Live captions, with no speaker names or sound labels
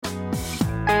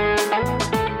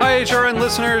HRN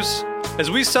listeners.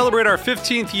 As we celebrate our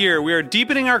 15th year, we are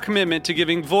deepening our commitment to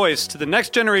giving voice to the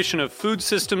next generation of food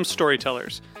systems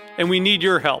storytellers, and we need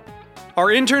your help. Our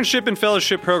internship and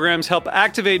fellowship programs help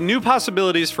activate new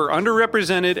possibilities for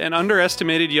underrepresented and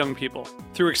underestimated young people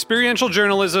through experiential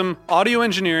journalism, audio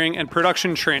engineering, and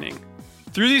production training.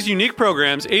 Through these unique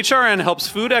programs, HRN helps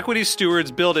food equity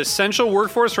stewards build essential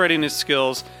workforce readiness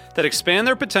skills that expand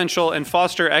their potential and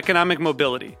foster economic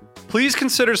mobility. Please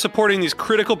consider supporting these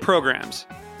critical programs.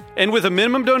 And with a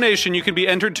minimum donation, you can be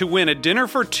entered to win a dinner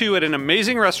for two at an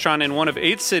amazing restaurant in one of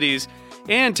 8 cities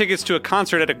and tickets to a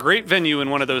concert at a great venue in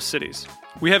one of those cities.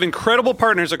 We have incredible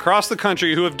partners across the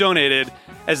country who have donated,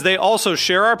 as they also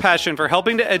share our passion for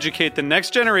helping to educate the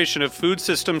next generation of food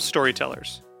systems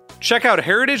storytellers. Check out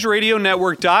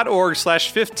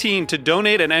heritageradionetwork.org/15 to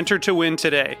donate and enter to win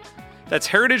today. That's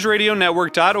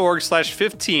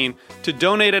heritageradionetwork.org/15 to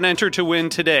donate and enter to win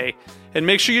today. And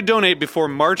make sure you donate before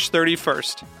March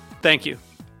 31st. Thank you.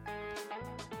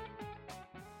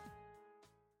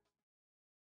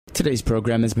 Today's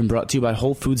program has been brought to you by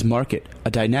Whole Foods Market,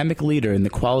 a dynamic leader in the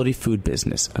quality food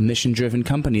business, a mission-driven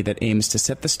company that aims to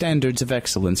set the standards of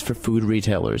excellence for food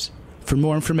retailers. For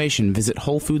more information, visit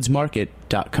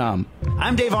WholeFoodsMarket.com.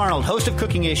 I'm Dave Arnold, host of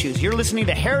Cooking Issues. You're listening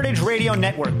to Heritage Radio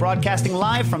Network, broadcasting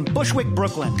live from Bushwick,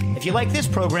 Brooklyn. If you like this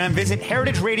program, visit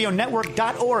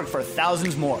heritageradionetwork.org for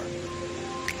thousands more.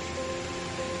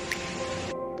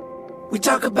 We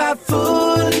talk about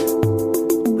food,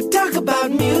 we talk about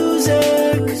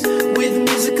music, with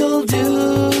musical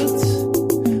dudes.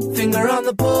 Finger on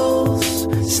the pulse,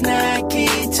 snacky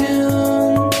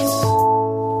tunes.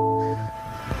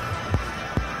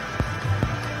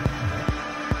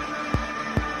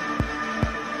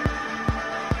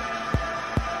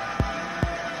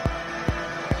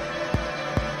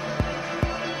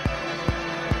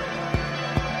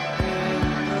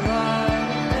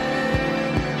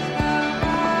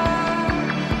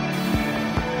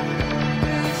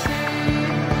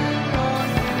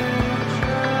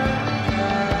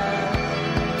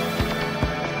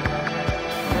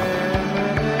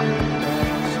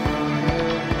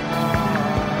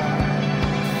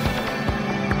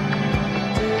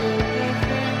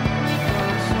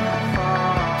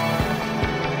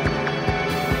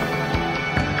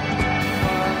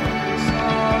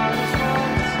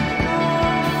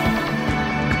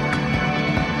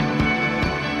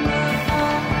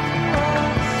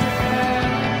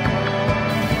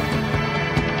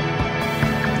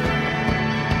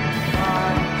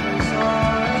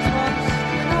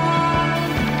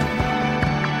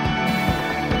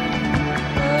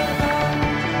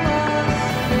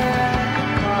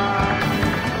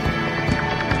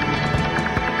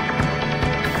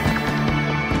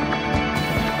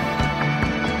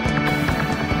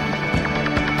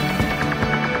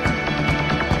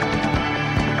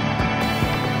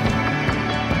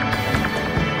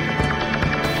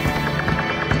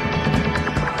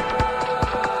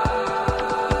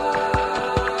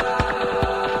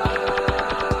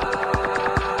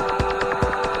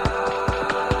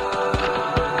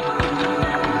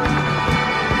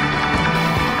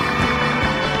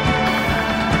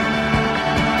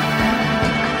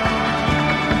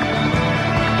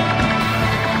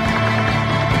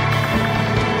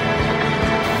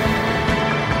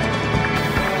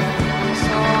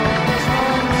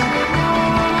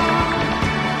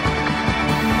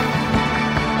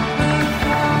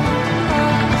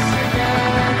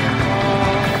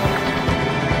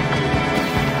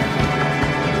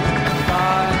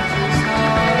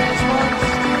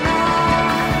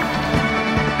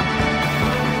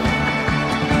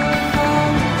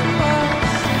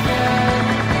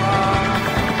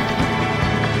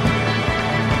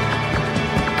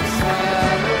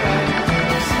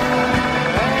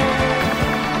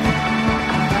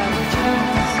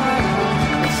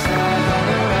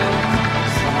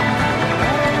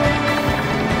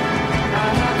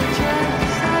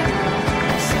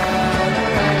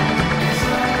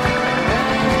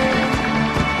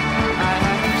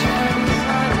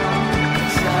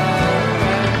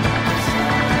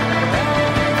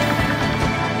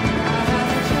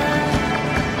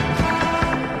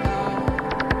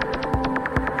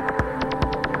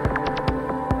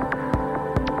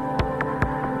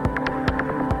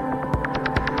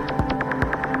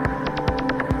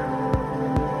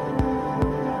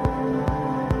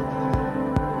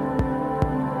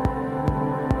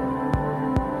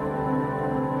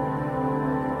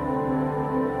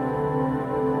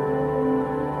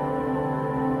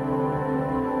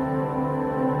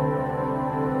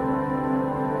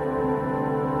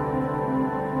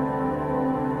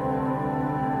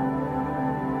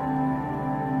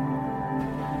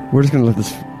 We're just gonna let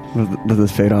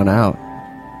this fade on out.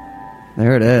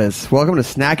 There it is. Welcome to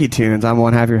Snacky Tunes. I'm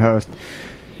one half your host,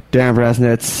 Darren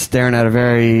Bresnitz, staring at a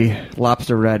very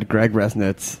lobster red Greg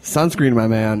Bresnitz. Sunscreen, my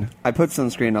man. I put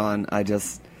sunscreen on. I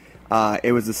just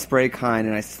it was a spray kind,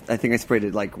 and I think I sprayed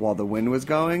it like while the wind was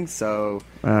going. So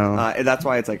that's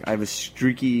why it's like I have a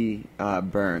streaky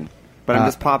burn. But I'm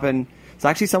just popping. So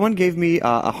actually, someone gave me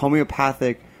a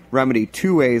homeopathic remedy.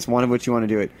 2 ways. One of which you want to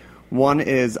do it. One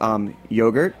is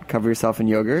yogurt. Cover yourself in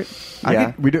yogurt.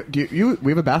 Yeah, we do.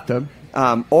 We have a bathtub.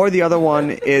 Or the other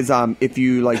one is if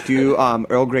you like do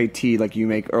Earl Grey tea, like you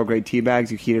make Earl Grey tea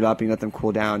bags, you heat it up and you let them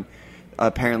cool down.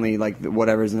 Apparently, like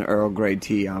whatever's in Earl Grey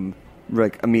tea,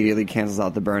 like immediately cancels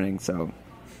out the burning. So,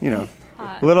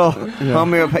 little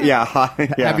homeopathy. Yeah, hot,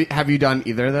 yeah. Have you done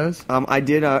either of those? I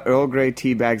did Earl Grey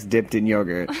tea bags dipped in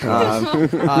yogurt.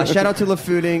 Shout out to La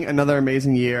Fooding, another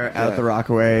amazing year at the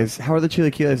Rockaways. How are the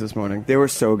chilaquiles this morning? They were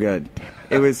so good.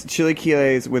 It was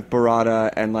chilaquiles with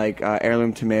burrata and like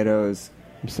heirloom tomatoes.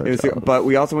 I'm so jealous. But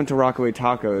we also went to Rockaway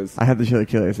Tacos. I had the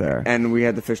chilaquiles there, and we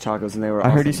had the fish tacos, and they were. I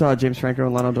heard you saw James Franco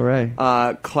and Lana Del Rey.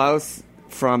 Klaus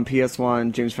from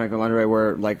PS1, James Franco and Lana Del Rey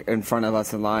were like in front of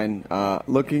us in line,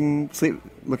 looking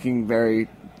very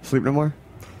sleep no more,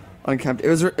 unkempt. It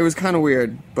was kind of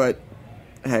weird, but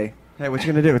hey, what you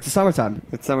gonna do? It's the summertime.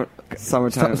 It's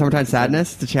summertime. Summertime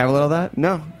sadness. Did you have a little of that?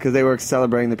 No, because they were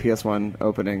celebrating the PS1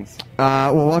 openings.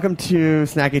 Well, welcome to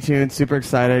Snacky Tunes. Super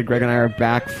excited. Greg and I are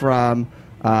back from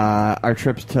our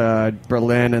trips to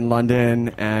Berlin and London,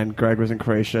 and Greg was in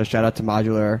Croatia. Shout out to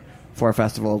Modular for our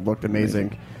festival. It looked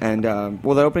amazing. And the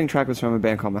opening track was from a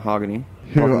band called Mahogany.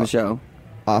 Welcome to the show.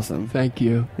 Awesome. Thank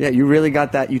you. Yeah, you really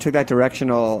got that. You took that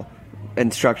directional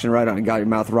instruction right on and got your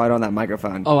mouth right on that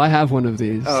microphone. Oh, I have one of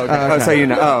these. Oh, okay. Oh, so you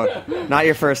know. Oh, not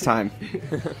your first time.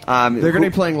 They're going to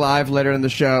be playing live later in the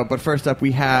show, but first up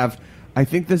we have, I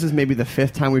think this is maybe the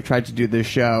 5th time we've tried to do this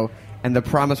show, and the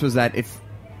promise was that if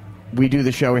we do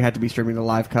the show, we had to be streaming the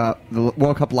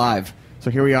World Cup live. So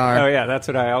here we are. Oh, yeah, that's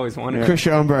what I always wanted. Chris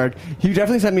Schoenberg. He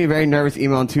definitely sent me a very nervous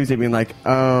email on Tuesday being like,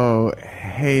 oh,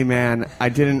 hey, man, I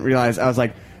didn't realize. I was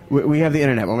like, we have the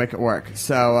internet. We'll make it work.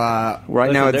 So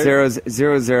right now it's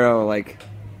 0-0. Like,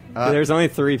 there's only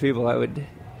 3 people I would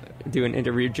do an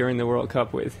interview during the World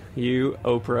Cup with. You,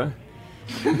 Oprah,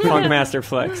 Funkmaster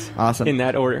Flex. Awesome. In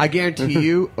that order. I guarantee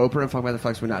you, Oprah and Funkmaster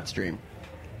Flex would not stream.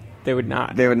 They would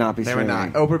not. They would not be They streaming.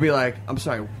 would not. Oprah would be like, I'm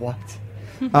sorry, what?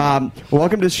 Well,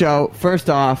 welcome to the show. First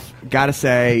off, gotta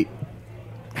say,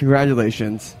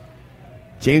 congratulations.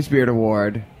 James Beard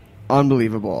Award.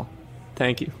 Unbelievable.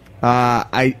 Thank you.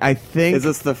 I think... Is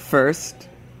this the first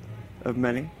of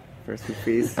many? First of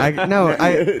feast?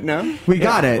 No? We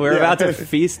got it. We're about to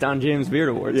feast on James Beard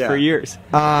Awards for years.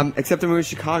 Except to move to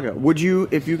Chicago. Would you,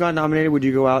 if you got nominated, would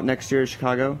you go out next year to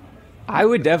Chicago? I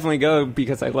would definitely go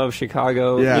because I love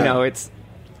Chicago. Yeah.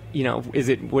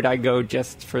 Would I go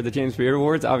just for the James Beard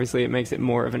Awards? Obviously, it makes it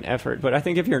more of an effort. But I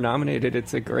think if you're nominated,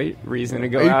 it's a great reason to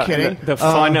go out. Are you kidding? The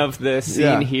fun of the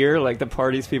scene here, like the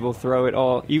parties people throw it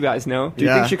all. You guys know. Do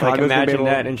you think Chicago's imagine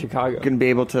that in Chicago. Going to be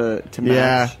able to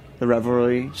match the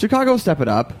revelry? Chicago will step it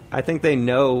up. I think they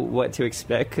know what to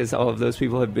expect because all of those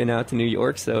people have been out to New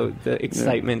York. So the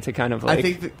excitement to kind of like I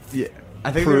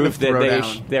think prove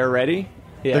that they're ready.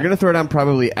 Yeah. They're going to throw down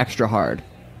probably extra hard.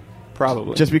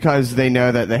 Probably. Just because they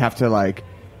know that they have to, like,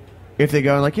 if they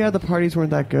go, like, the parties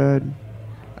weren't that good.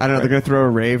 I don't know, they're going to throw a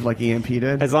rave like EMP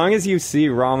did. As long as you see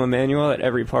Rahm Emanuel at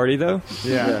every party, though.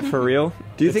 Yeah. For real.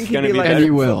 Do you think he'd be like and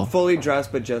you will. fully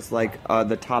dressed, but just, like,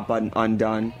 the top button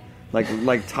undone?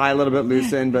 Like tie a little bit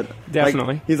loosened, but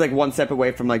definitely. Like, he's, like, one step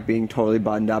away from, like, being totally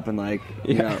buttoned up and, like,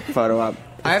 you know, photo up.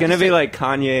 It's going to be like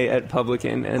Kanye at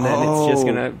Publican, and then it's just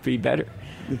going to be better.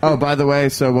 Oh, by the way,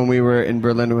 so when we were in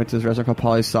Berlin, we went to this restaurant called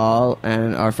Polly Sol,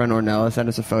 and our friend Ornella sent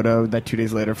us a photo that 2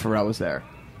 days later Pharrell was there,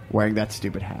 wearing that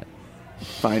stupid hat.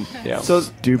 Fine. Yeah. So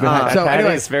stupid hat. So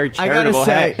anyway, it's very charitable I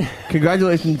gotta say, hat.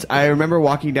 Congratulations. I remember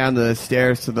walking down the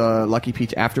stairs to the Lucky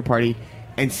Peach after party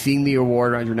and seeing the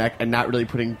award around your neck and not really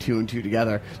putting 2 and 2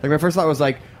 together. Like, my first thought was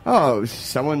like, oh,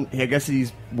 I guess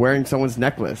he's wearing someone's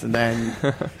necklace. And then,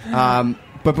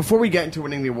 but before we get into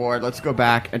winning the award, let's go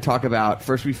back and talk about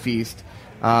First We Feast.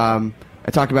 I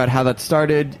talk about how that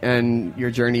started and your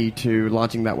journey to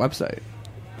launching that website.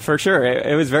 For sure.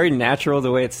 It was very natural the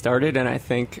way it started, and I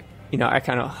think, I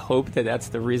kind of hope that that's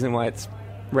the reason why it's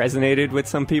resonated with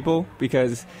some people,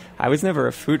 because I was never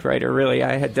a food writer, really.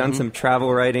 I had done some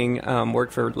travel writing,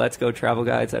 worked for Let's Go Travel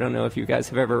Guides. I don't know if you guys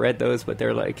have ever read those, but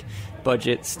they're like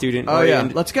budget student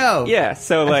oriented. Let's go. Yeah,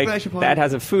 so like that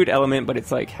has a food element, but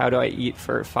it's like, how do I eat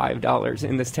for $5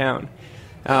 in this town?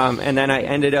 And then I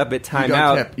ended up at Time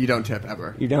Out. You don't tip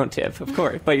ever. You don't tip, of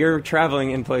course. But you're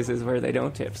traveling in places where they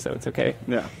don't tip, so it's okay.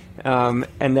 Yeah.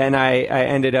 And then I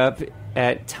ended up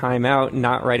at Time Out,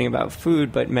 not writing about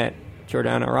food, but met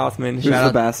Jordana Rothman. Who's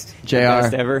the best? JR. The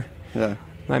best ever. Yeah.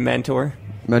 My mentor.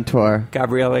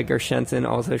 Gabriela Gershenson,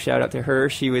 also shout out to her.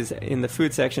 She was in the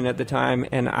food section at the time,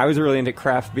 and I was really into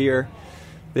craft beer.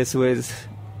 This was,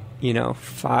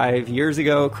 5 years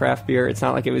ago. Craft beer, it's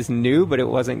not like it was new, but it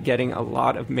wasn't getting a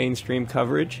lot of mainstream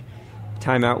coverage.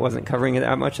 Time Out wasn't covering it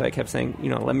that much. I kept saying,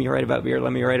 let me write about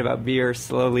beer.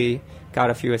 Slowly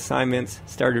got a few assignments,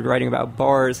 started writing about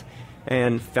bars,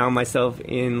 and found myself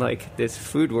in like this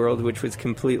food world, which was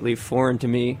completely foreign to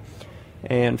me,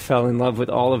 and fell in love with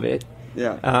all of it.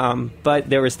 Yeah. But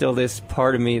there was still this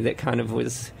part of me that kind of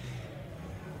was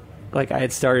like I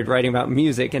had started writing about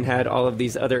music and had all of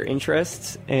these other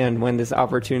interests. And when this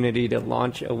opportunity to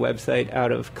launch a website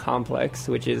out of Complex,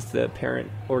 which is the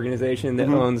parent organization that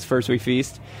owns First We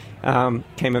Feast,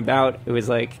 came about, it was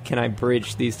like, can I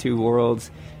bridge these two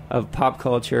worlds of pop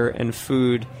culture and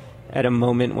food at a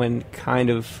moment when kind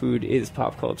of food is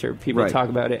pop culture? People talk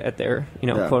about it at their,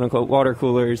 quote unquote water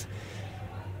coolers.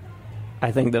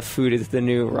 I think the food is the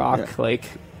new rock,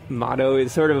 motto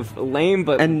is sort of lame,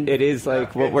 but it is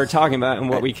like what we're talking about and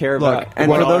what we care about, and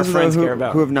what for all our those of friends those care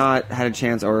about. who have not had a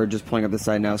chance or just pulling up the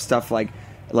site now, stuff like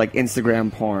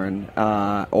Instagram porn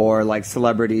or like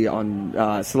celebrity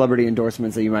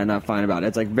endorsements that you might not find about it.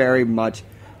 It's like very much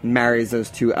marries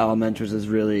those two elements, which is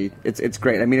really it's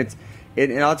great. I mean,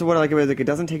 and also what I like about it is like it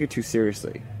doesn't take it too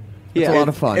seriously. It's a lot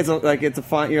of fun. It's a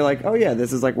fun. You're like, oh yeah,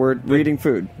 this is like we're eating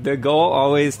food. The goal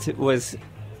always was,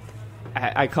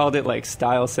 I called it like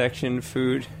style section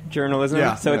food journalism.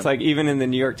 Yeah, so it's like even in the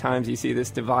New York Times, you see this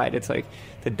divide. It's like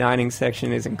the dining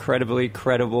section is incredibly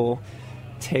credible,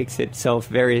 takes itself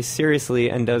very seriously,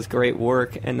 and does great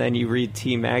work. And then you read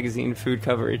T Magazine food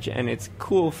coverage, and it's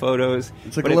cool photos,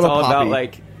 but it's all about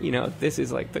like this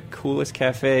is like the coolest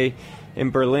cafe in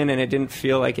Berlin, and it didn't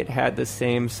feel like it had the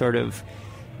same sort of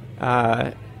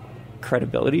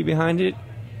credibility behind it,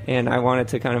 and I wanted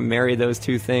to kind of marry those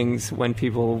two things when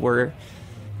people were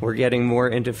getting more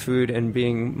into food and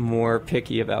being more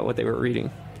picky about what they were reading.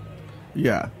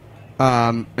 Yeah.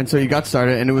 And so you got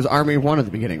started, and it was Army of One at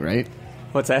the beginning, right?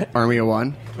 What's that? Army of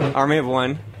One? Army of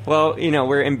One. Well,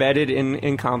 we're embedded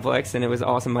in Complex, and it was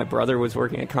awesome. My brother was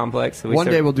working at Complex. So One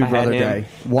day we'll do Brother Day.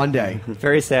 One day.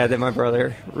 Very sad that my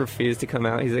brother refused to come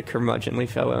out. He's a curmudgeonly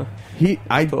fellow.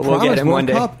 We'll get him one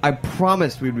day. I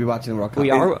promised we'd be watching the World Cup. We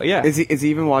are, yeah. Is he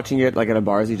even watching it like at a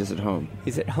bar? Or is he just at home?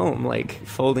 He's at home, like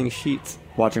folding sheets.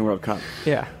 Watching World Cup.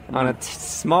 Yeah, on a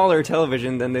smaller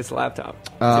television than this laptop.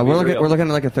 We're looking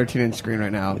at like a 13-inch screen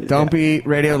right now. Don't be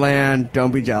Radioland.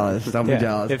 Don't be jealous. Don't be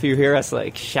jealous. If you hear us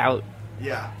like shout,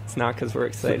 it's not because we're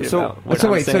excited about what I'm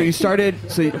saying. So you started.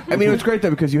 I mean, it was great though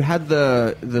because you had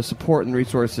the support and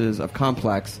resources of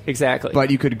Complex. Exactly.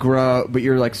 But you could grow. But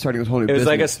you're like starting this whole new business. It was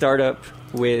like a startup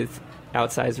with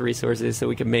outsized resources, so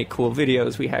we could make cool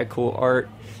videos. We had cool art.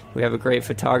 We have a great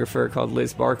photographer called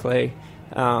Liz Barclay.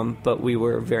 But we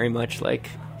were very much like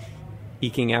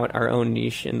eking out our own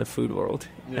niche in the food world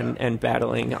and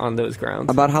battling on those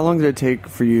grounds. About how long did it take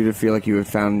for you to feel like you had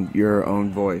found your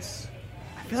own voice?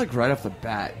 I feel like right off the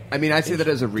bat. I mean, I say that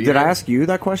as a reader. Did I ask you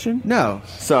that question? No.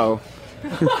 So...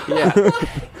 yeah.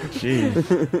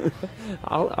 Jeez.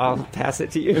 I'll pass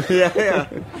it to you. Yeah.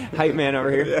 Hype man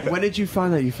over here. Yeah. When did you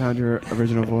find that you found your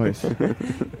original voice?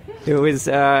 It was,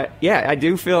 I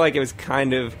do feel like it was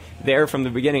kind of there from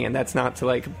the beginning, and that's not to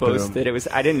like boast that it was.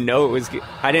 I didn't know it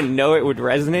would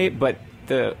resonate, but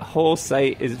the whole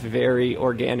site is very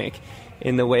organic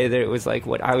in the way that it was like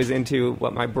what I was into,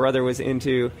 what my brother was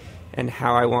into, and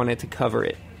how I wanted to cover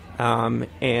it.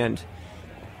 And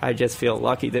I just feel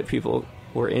lucky that people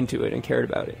were into it and cared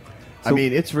about it. I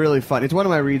mean, it's really fun. It's one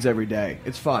of my reads every day.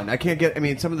 It's fun.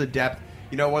 Some of the depth.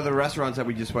 One of the restaurants that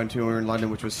we just went to when we were in London,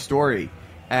 which was Story.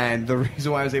 And the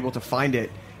reason why I was able to find it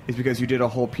is because you did a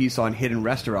whole piece on hidden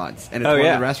restaurants, and it's one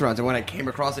of the restaurants. And when I came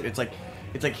across it, it's like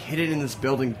hidden in this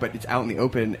building, but it's out in the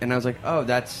open. And I was like, I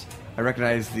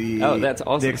recognize the. Oh, that's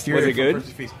awesome. The exterior. Was it good?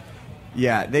 Feast.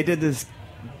 Yeah, they did this.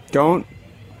 Don't.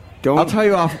 I'll tell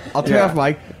you off.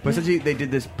 Mike. But essentially, they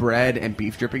did this bread and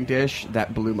beef dripping dish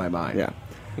that blew my mind.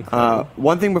 Yeah.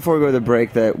 One thing before we go to the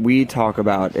break that we talk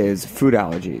about is food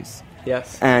allergies.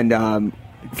 Yes. And.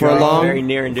 For a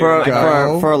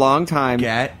long time,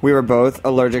 we were both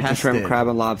allergic to shrimp, crab,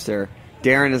 and lobster.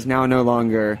 Darren is now no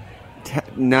longer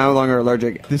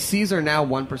allergic. The C's are now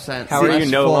 1%. How are you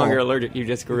no longer allergic? You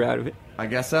just grew out of it. I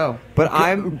guess so. What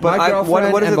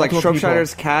is it like?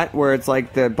 Shropshire's cat, where it's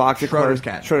like the box of Schroeder's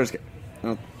cat. Schroeder's cat.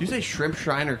 you say shrimp,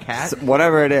 shrine, or cat?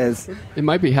 Whatever it is. It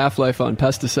might be Half-Life on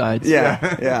pesticides.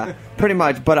 Yeah, pretty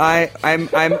much. But I'm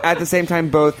at the same time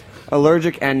both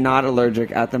allergic and not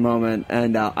allergic at the moment,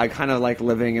 and I kind of like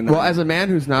living in that. Well, as a man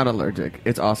who's not allergic,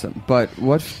 it's awesome. But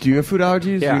do you have food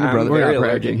allergies? Yeah, you and your I'm brother? very We're not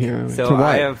allergic. bragging here. So To what?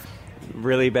 I have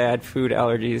really bad food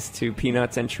allergies to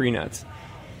peanuts and tree nuts.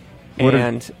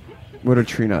 What are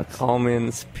tree nuts?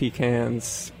 Almonds,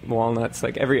 pecans, walnuts,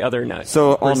 like every other nut.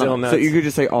 So all Brazil nuts. nuts. So you could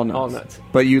just say all nuts. All nuts.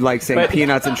 But you like saying But-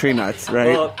 peanuts and tree nuts, right?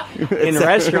 Well, in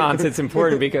restaurants, it's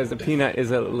important because the peanut is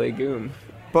a legume.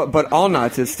 but all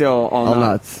nuts is still all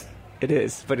nuts. It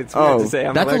is, but it's weird to say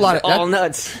I'm that's a allergic lot to of- all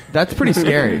nuts. That's pretty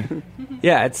scary.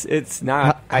 Yeah, it's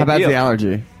not How bad's ideal. the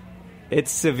allergy?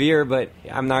 It's severe, but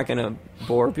I'm not going to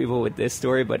bore people with this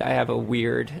story, but I have a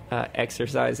weird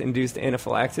exercise-induced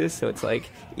anaphylaxis, so it's like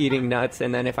eating nuts,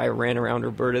 and then if I ran around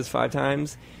Roberta's 5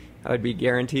 times, I would be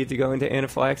guaranteed to go into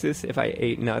anaphylaxis. If I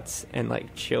ate nuts and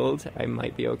like chilled, I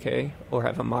might be okay or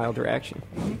have a mild reaction.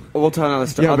 We'll tell another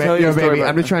story. Yo, I'll tell you a story baby, about-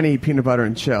 I'm just trying to eat peanut butter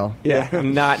and chill. Yeah,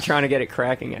 I'm not trying to get it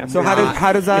cracking after. So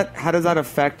how does that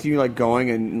affect you, like going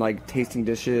and like tasting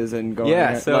dishes and going?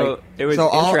 Yeah, at, so like, it was So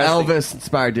all interesting.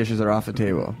 Elvis-inspired dishes are off the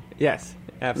table. Yes,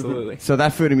 absolutely. So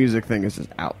that food and music thing is just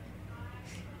out.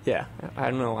 Yeah,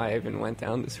 I don't know why I even went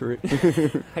down this route.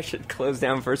 I should close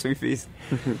down first we feast.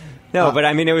 No, but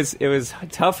I mean, it was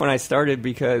tough when I started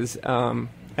because,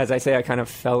 as I say, I kind of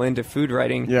fell into food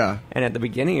writing. Yeah. And at the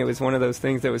beginning, it was one of those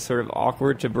things that was sort of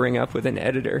awkward to bring up with an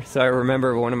editor. So I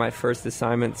remember one of my first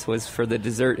assignments was for the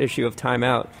dessert issue of Time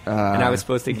Out. And I was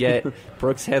supposed to get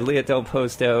Brooks Headley at Del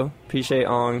Posto, Piche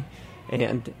Ong,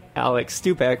 and Alex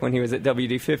Stupak when he was at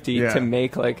WD50 to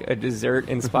make like a dessert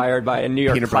inspired by a New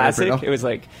York Peanut butter classic. brittle. It was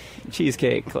like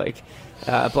cheesecake, like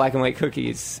black and white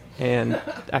cookies, and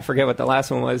I forget what the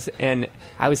last one was. And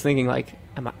I was thinking like,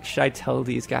 should I tell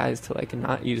these guys to like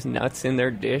not use nuts in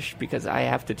their dish because I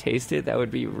have to taste it? That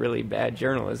would be really bad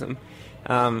journalism.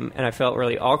 And I felt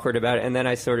really awkward about it. And then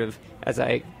I sort of, as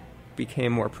I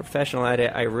became more professional at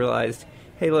it, I realized,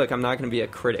 hey, look, I'm not going to be a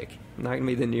critic. I'm not going to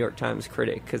be the New York Times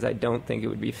critic because I don't think it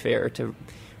would be fair to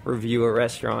review a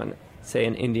restaurant, say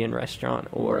an Indian restaurant,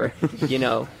 or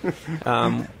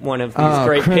one of these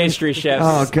great pastry chefs.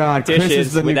 Oh God, dishes Chris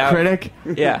is the new critic.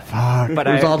 Yeah, Fuck. but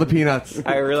Where's all the peanuts?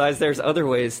 I realized there's other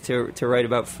ways to write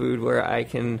about food where I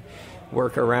can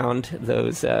work around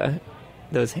those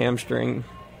hamstring,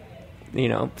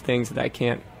 things that I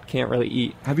can't really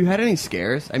eat. Have you had any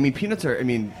scares? I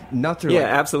mean, nuts are. Yeah,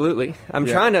 like, absolutely. I'm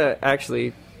trying to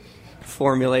actually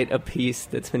formulate a piece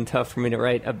that's been tough for me to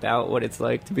write about what it's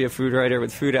like to be a food writer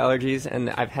with food allergies, and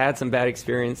I've had some bad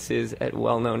experiences at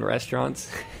well-known restaurants,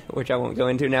 which I won't go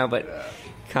into now, but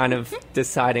kind of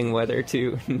deciding whether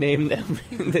to name them.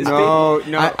 No,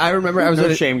 I remember I was no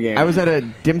at a shame game. I was at a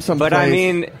dim sum But place. I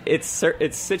mean, it's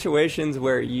situations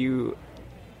where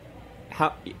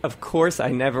of course,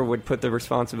 I never would put the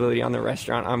responsibility on the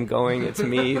restaurant. I'm going, it's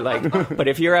me. But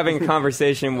if you're having a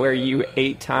conversation where you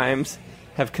 8 times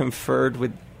have conferred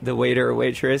with the waiter or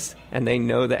waitress and they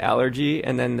know the allergy,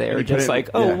 and then they're just like,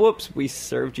 whoops, we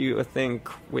served you a thing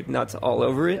with nuts all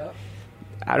over it.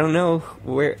 I don't know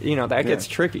where, that gets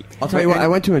tricky. I'll tell you what, I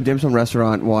went to a dim sum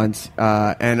restaurant once,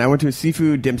 and I went to a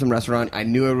seafood dim sum restaurant. I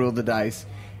knew I rolled the dice,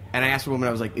 and I asked the woman,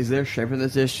 I was like, is there shrimp in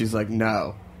this dish? She's like,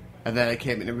 no. And then I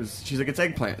came, and she's like, it's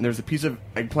eggplant. And there's a piece of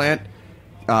eggplant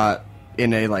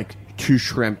in a, 2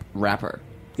 shrimp wrapper.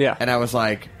 Yeah. And I was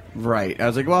like, right. I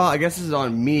was like, well, I guess this is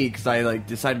on me, because I,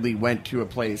 decidedly went to a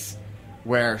place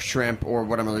where shrimp or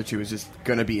what I'm allergic to is just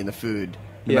going to be in the food,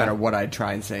 no matter what I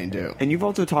try and say and do. And you've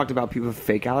also talked about people with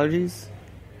fake allergies.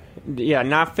 Yeah,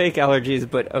 not fake allergies,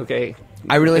 but okay.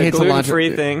 I really hate the cilantro.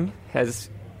 gluten-free thing has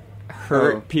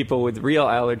hurt people with real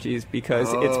allergies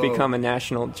because it's become a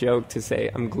national joke to say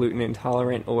I'm gluten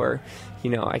intolerant or,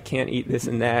 I can't eat this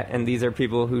and that. And these are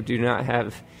people who do not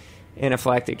have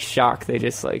anaphylactic shock. They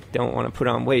just don't want to put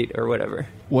on weight or whatever.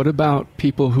 What about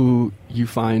people who you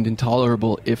find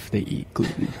intolerable if they eat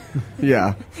gluten?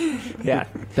 Yeah. Yeah.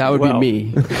 That would be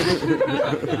me. I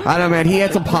don't know, man. He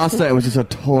had some pasta and was just a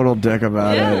total dick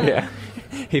about it. Yeah.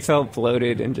 He felt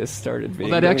bloated and just started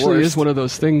being That the actually worst. is one of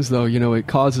those things, though. It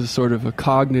causes sort of a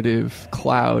cognitive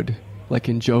cloud, like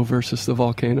in Joe versus the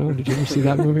Volcano. Did you ever see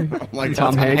that movie? Like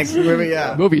Tom Hanks movie,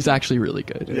 yeah. The movie's actually really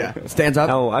good. Yeah. Stands up.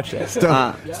 I'll watch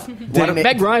that.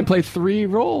 Meg Ryan played 3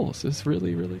 roles. It's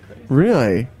really, really crazy.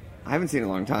 Really? I haven't seen it in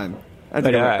a long time.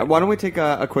 But, why don't we take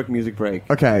a quick music break?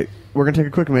 Okay, we're going to take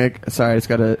a quick break. Sorry, I just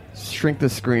got to shrink the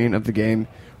screen of the game.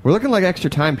 We're looking like extra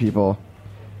time, people.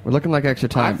 We're looking like extra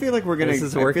time. I feel like we're gonna. This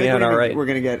is working out all right. We're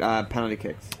gonna get penalty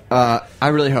kicks. I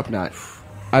really hope not.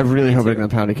 I really hope I get the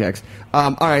pounded cakes.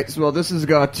 All right, so well, this is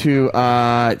go to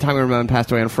Tommy Ramone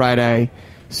passed away on Friday.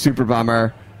 Super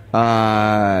bummer.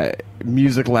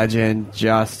 Music legend,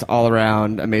 just all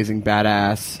around amazing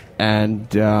badass,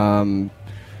 and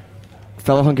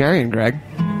fellow Hungarian, Greg.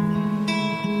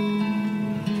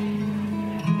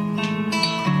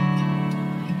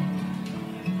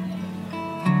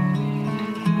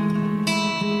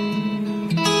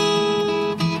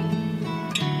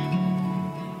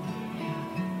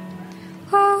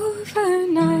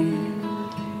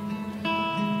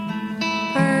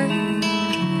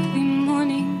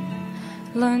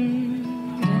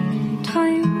 London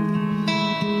time,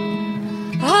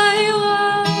 I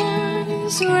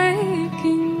was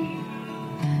waking.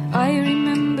 I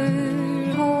remember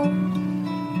all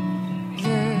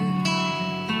the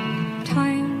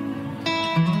time.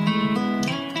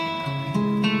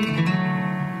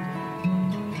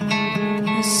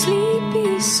 A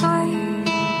sleepy sight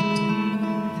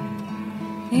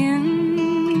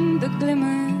in the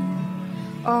glimmer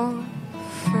of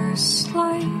first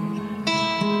light.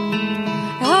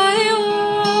 I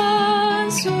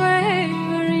was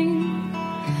wavering.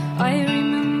 I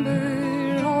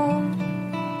remember all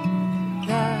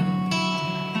that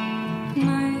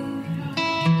night.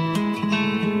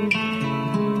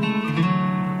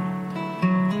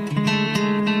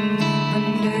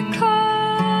 Under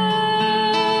cover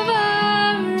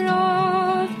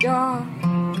of dark,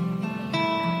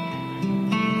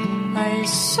 I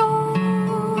saw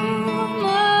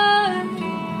my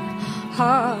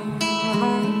heart.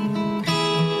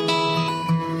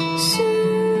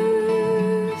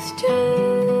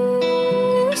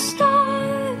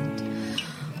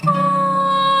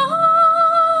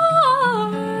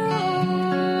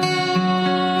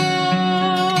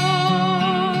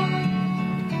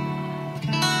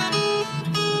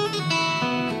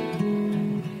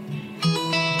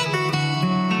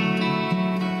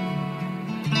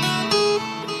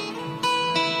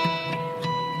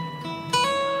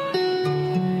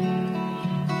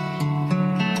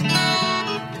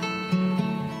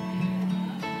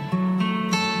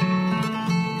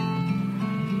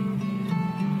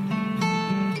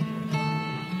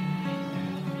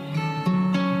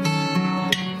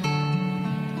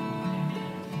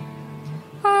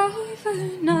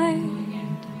 Overnight,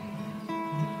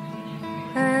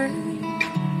 early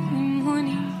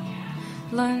morning,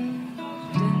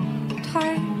 London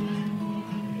time,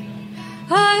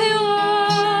 I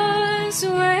was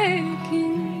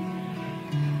waking.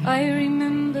 I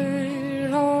remember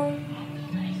all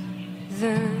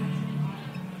the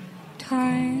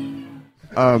time.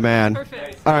 Oh man!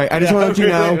 Perfect. All right, I just want to let you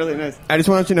know. Really nice. I just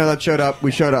want to let you know that showed up.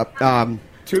 We showed up.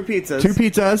 2 pizzas. 2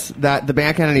 pizzas that the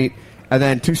band can't eat, and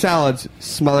then 2 salads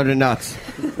smothered in nuts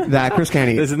that Chris can't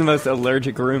eat. This is the most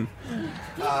allergic room.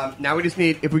 Now we just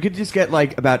need, if we could just get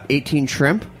like about 18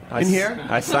 shrimp in here.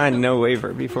 I signed no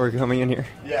waiver before coming in here.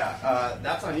 Yeah,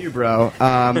 that's on you, bro.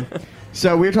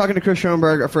 So we were talking to Chris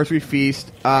Schoenberg, our first week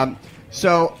feast.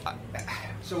 So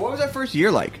what was that first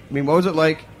year like? I mean, what was it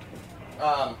like?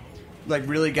 Like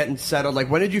really getting settled. Like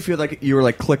when did you feel like you were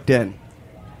like clicked in?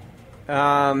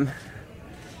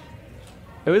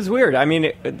 It was weird. I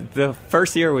mean, the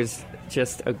first year was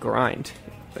just a grind,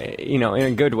 in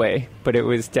a good way. But it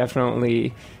was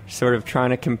definitely sort of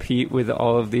trying to compete with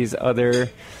all of these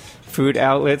other food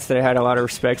outlets that I had a lot of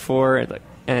respect for.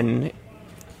 And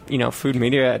food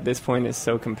media at this point is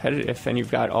so competitive. And you've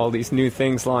got all these new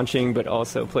things launching, but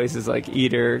also places like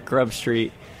Eater, Grub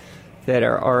Street, that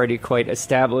are already quite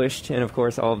established. And, of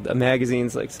course, all of the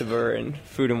magazines like Saveur and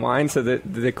Food and Wine. So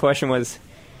the question was,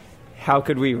 how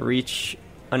could we reach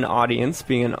an audience,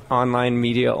 being an online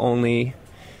media-only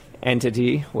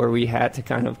entity, where we had to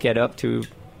kind of get up to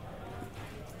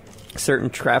certain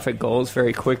traffic goals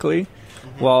very quickly,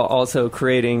 while also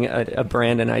creating a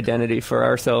brand and identity for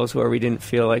ourselves where we didn't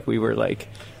feel like we were, like,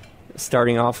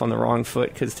 starting off on the wrong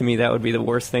foot, because to me that would be the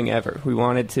worst thing ever. We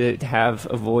wanted to have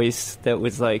a voice that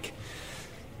was, like,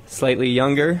 slightly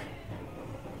younger,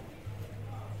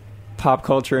 pop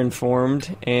culture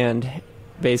informed, and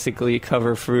basically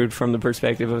cover food from the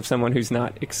perspective of someone who's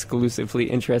not exclusively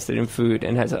interested in food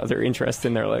and has other interests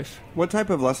in their life. What type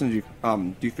of lessons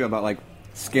do you feel about like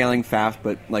scaling fast,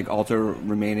 but like also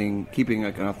keeping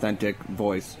like an authentic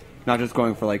voice, not just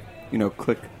going for like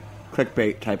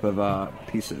clickbait type of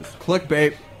pieces?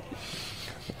 Clickbait.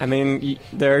 I mean,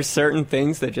 there are certain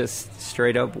things that just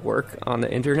straight up work on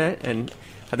the internet, and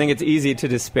I think it's easy to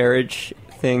disparage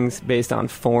things based on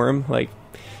form, like,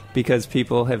 because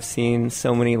people have seen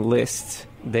so many lists,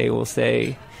 they will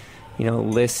say,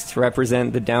 lists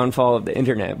represent the downfall of the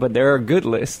internet. But there are good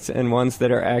lists and ones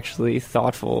that are actually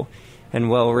thoughtful and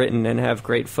well written and have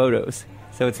great photos.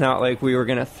 So it's not like we were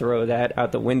going to throw that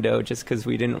out the window just because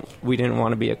we didn't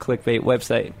want to be a clickbait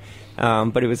website.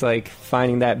 But it was like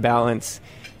finding that balance.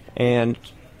 And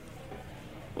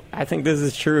I think this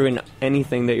is true in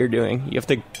anything that you're doing. You have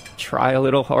to try a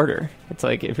little harder. It's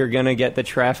like if you're going to get the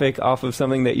traffic off of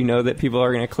something that you know that people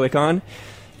are going to click on,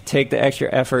 take the extra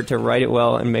effort to write it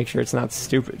well and make sure it's not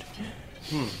stupid.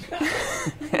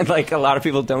 And like a lot of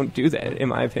people don't do that, in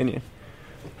my opinion.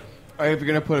 If you're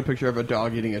going to put a picture of a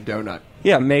dog eating a donut.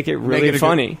 Yeah, make it really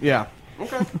funny. Yeah.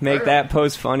 Okay. Make that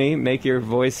post funny. Make your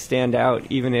voice stand out,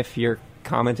 even if you're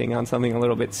commenting on something a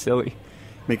little bit silly.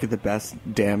 Make it the best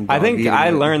damn dog I think eating I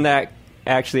it. learned that,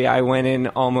 actually, I went in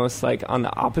almost like on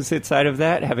the opposite side of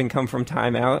that, having come from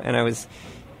Time Out, and I was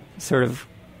sort of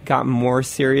got more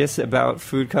serious about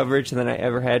food coverage than I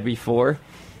ever had before.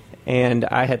 And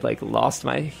I had like lost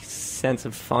my sense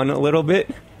of fun a little bit.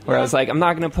 Where I was like, I'm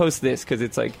not going to post this because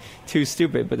it's like too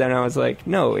stupid. But then I was like,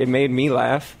 no, it made me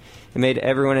laugh. It made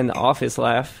everyone in the office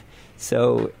laugh.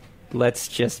 So let's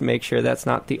just make sure that's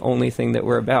not the only thing that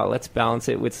we're about. Let's balance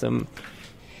it with some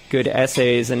good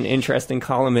essays and interesting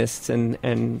columnists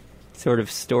and sort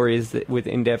of stories with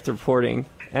in-depth reporting.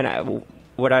 And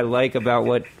what I like about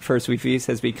what First We Feast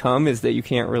has become is that you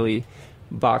can't really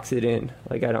box it in.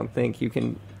 Like, I don't think you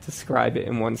can describe it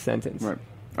in one sentence.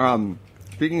 Right.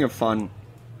 Speaking of fun...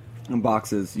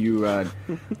 boxes, you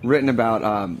written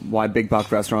about why big box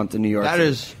restaurants in New York.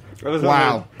 Those one of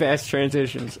the best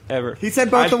transitions ever. He said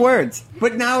both the words,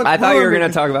 but now it's I thought you were going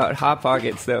to talk about Hot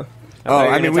Pockets, though.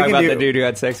 I mean, we can talk about the dude who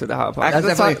had sex with the Hot Pocket.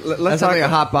 That's definitely a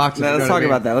hot box. Let's talk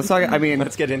about that. Let's talk. I mean,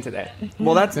 let's get into that.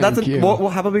 Well, that's We'll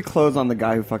how about we close on the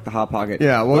guy who fucked the Hot Pocket?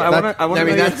 Yeah. Well, I want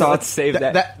to that's let's save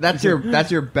that. That's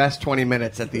your best 20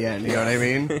 minutes at the end. You know what I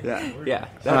mean? Yeah.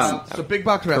 That's so big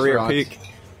box career restaurants. peak.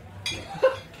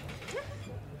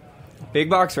 Big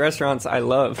box restaurants I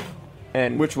love.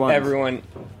 And which one? Everyone.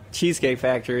 Cheesecake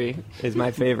Factory is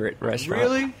my favorite restaurant.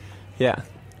 Really? Yeah.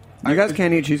 You guys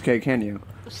can't eat cheesecake, can you?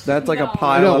 That's like a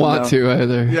pile. I don't want to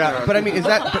either. Yeah, but I mean, is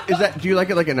that? Do you like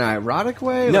it like in an ironic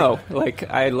way? No, like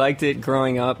I liked it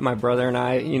growing up. My brother and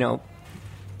I,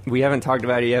 we haven't talked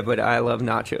about it yet, but I love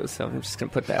nachos, so I'm just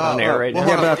gonna put that on air right now.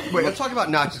 Yeah, wait, let's talk about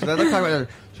nachos. I'd like to talk about.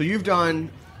 So you've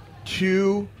done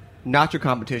 2 nacho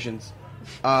competitions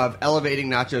of elevating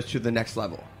nachos to the next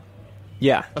level.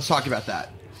 Yeah. Let's talk about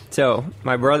that. So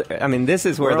my brother, I mean, this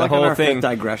is where We're the like whole on our thing, fifth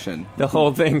digression. The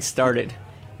whole thing started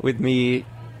with me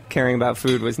caring about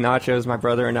food. Was nachos. My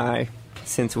brother and I,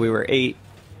 since we were 8,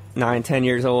 9, 10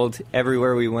 years old,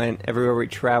 everywhere we went, everywhere we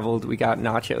traveled, we got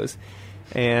nachos,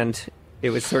 and it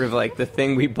was sort of like the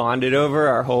thing we bonded over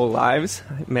our whole lives.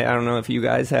 I don't know if you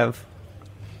guys have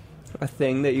a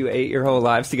thing that you ate your whole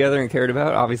lives together and cared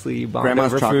about. Obviously, you bond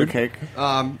Grandma's over chocolate food.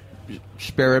 cake.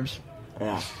 Spare ribs.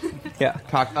 Yeah.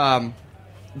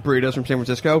 Burritos from San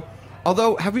Francisco.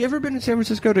 Although, have we ever been in San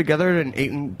Francisco together and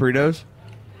eaten burritos?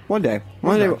 One day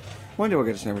we'll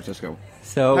get to San Francisco.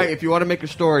 So, hey, if you want to make a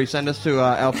story, send us to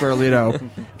El Farolito,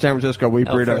 San Francisco. We eat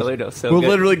burritos. Farolito, so we'll good.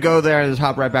 literally go there and just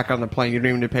hop right back on the plane. You don't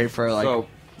even need to pay for So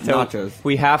nachos.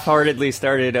 We half-heartedly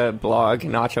started a blog,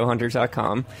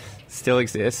 nachohunters.com. Still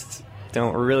exists.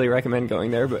 Don't really recommend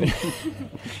going there, but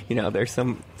there's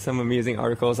some amusing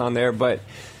articles on there. But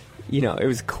it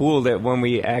was cool that when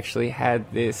we actually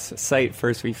had this site,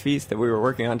 First We Feast, that we were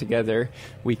working on together,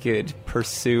 we could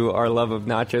pursue our love of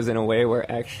nachos in a way where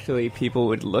actually people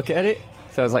would look at it.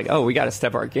 So I was like, oh, we got to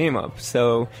step our game up.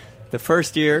 So the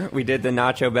first year, we did the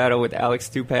nacho battle with Alex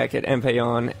Stupak at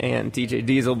Empeon and DJ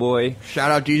Diesel Boy.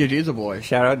 Shout out DJ Diesel Boy.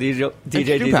 Shout out DJ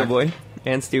Diesel Boy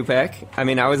and Stupak. I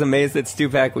mean, I was amazed that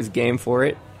Stupak was game for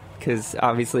it, because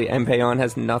obviously Empeon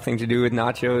has nothing to do with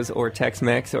nachos or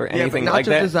Tex-Mex or anything like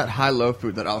that. Nachos is that high-low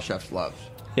food that all chefs love.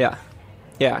 Yeah.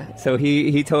 So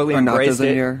he totally embraced nachos it.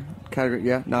 In your category?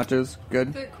 Yeah, nachos,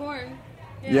 good. The corn.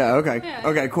 Yeah. Okay. Yeah.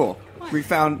 Okay. Cool. We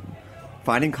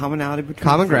finding commonality between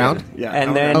common ground. Yeah.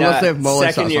 And then unless they have mole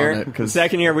sauce on it,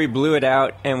 second year we blew it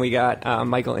out, and we got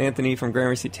Michael Anthony from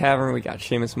Gramercy Tavern. We got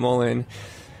Seamus Mullen,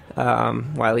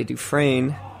 Wiley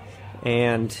Dufresne,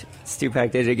 and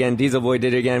Stupak did it again. Diesel Boy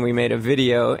did it again. We made a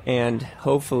video, and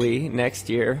hopefully next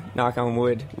year, knock on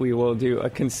wood, we will do a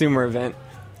consumer event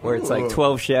where it's like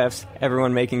 12 chefs,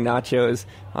 everyone making nachos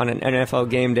on an NFL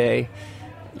game day.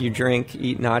 You drink,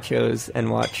 eat nachos,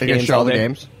 and watch games all all the day.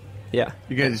 games. Yeah.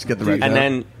 You guys just get the right. And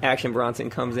then Action Bronson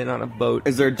comes in on a boat.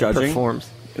 Is there and judging? Performs.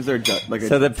 Is there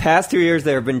So the past 2 years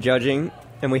there have been judging,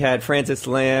 and we had Francis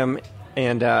Lamb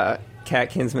and Kat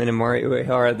Kinsman and Mari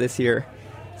Uehara this year.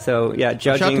 So yeah,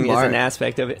 judging is an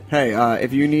aspect of it. Hey,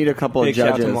 if you need a couple Big of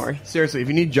shout judges, to Mari. Seriously, if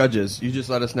you need judges, you just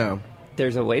let us know.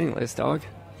 There's a waiting list, dog.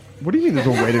 What do you mean there's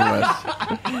a waiting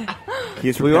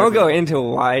list? We won't go into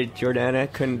why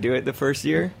Jordana couldn't do it the first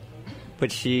year,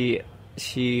 but she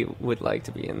would like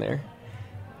to be in there.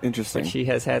 Interesting. But she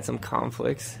has had some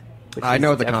conflicts. I know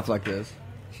what the conflict is.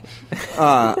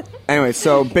 Anyway,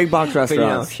 so big box But,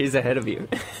 restaurants. she's ahead of you.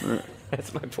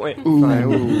 That's my point.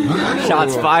 Ooh.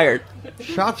 Shots fired.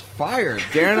 Shots fired.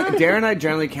 Darren and I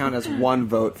generally count as one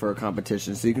vote for a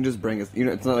competition, so you can just bring us.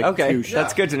 It's not like Okay, two shots.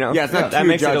 that's good to know. Yeah, it's not that two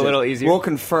makes judges. it a little easier. We'll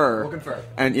confer.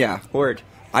 And yeah, Word.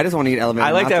 I just want to eat elevated.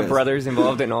 I like to have nachos. brothers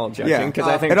involved in all judging because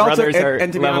I think It also- brothers are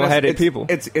and to be honest, level-headed people.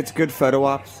 It's good photo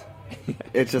ops.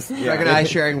 It's just Greg and I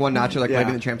sharing one nacho like Lady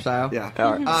and the Tramp style. Yeah.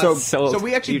 So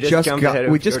we actually You just jumped ahead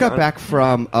of got Jordan. back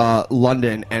from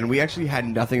London, and we actually had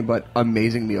nothing but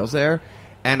amazing meals there.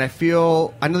 And I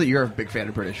know that you're a big fan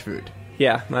of British food.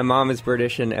 Yeah, my mom is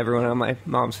British, and everyone on my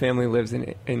mom's family lives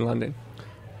in London.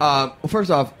 Well,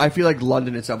 first off, I feel like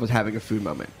London itself was having a food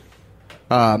moment.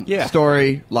 Yeah.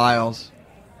 Story, Lyle's,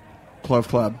 Clove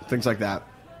Club, things like that.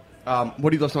 What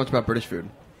do you love so much about British food?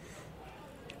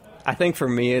 I think for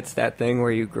me, it's that thing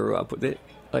where you grew up with it,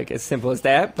 like as simple as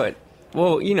that. But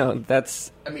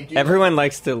that's everyone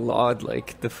likes to laud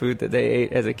like the food that they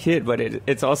ate as a kid, but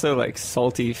it's also like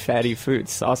salty, fatty food.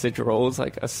 Sausage rolls,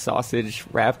 like a sausage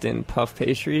wrapped in puff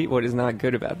pastry. What is not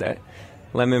good about that?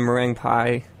 Lemon meringue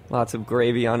pie, lots of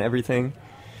gravy on everything.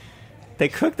 They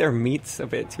cook their meats a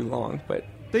bit too long, but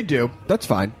They do. That's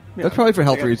fine. That's probably for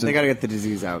health reasons. They got to get the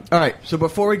disease out. All right, so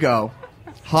before we go,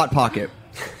 Hot Pocket.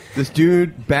 This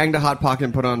dude banged a Hot Pocket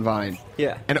and put it on Vine.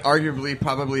 Yeah. And arguably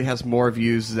probably has more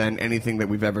views than anything that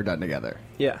we've ever done together.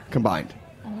 yeah, Combined.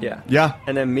 yeah, Yeah.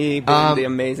 And then me being the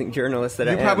amazing journalist that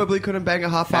I You am. probably couldn't bang a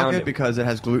Hot Found Pocket it. because it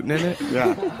has gluten in it.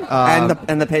 Yeah.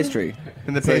 And the pastry.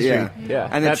 And the So, pastry. yeah. Yeah,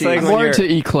 And the that's cheese. like I'm when more you're-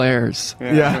 into eclairs.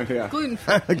 Yeah. Yeah.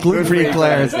 Gluten-free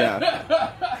eclairs.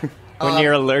 Yeah. when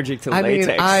you're allergic to I mean,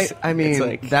 latex. I mean, it's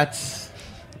like that's...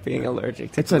 being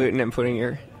allergic to it's a- gluten and putting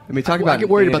your. I mean, talk I about... get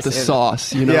worried about the in it.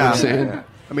 sauce. You know what I'm saying? Yeah.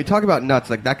 I mean, talk about nuts.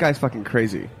 Like, that guy's fucking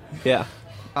crazy. Yeah.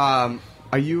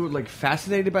 Are you, like,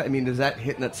 fascinated by... I mean, does that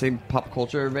hit in that same pop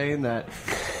culture vein that...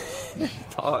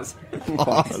 Pause.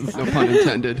 No pun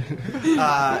intended.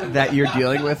 that you're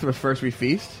dealing with First We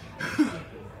Feast?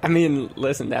 I mean,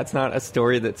 listen, that's not a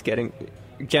story that's getting.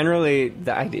 Generally,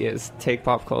 the idea is take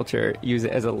pop culture, use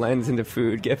it as a lens into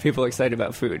food, get people excited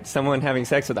about food. Someone having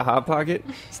sex with a Hot Pocket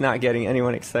is not getting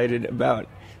anyone excited about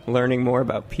learning more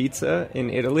about pizza in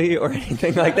Italy or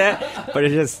anything like that, but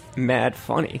it's just mad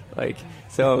funny. Like,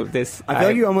 so this. I feel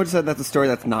like you almost said that's a story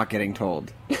that's not getting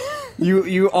told.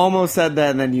 You almost said that,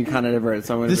 and then you kind of diverted.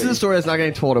 So This is a story that's not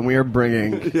getting told, and we are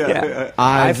bringing... Yeah.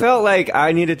 I felt like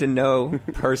I needed to know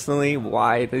personally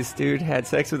why this dude had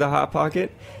sex with a Hot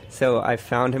Pocket. So I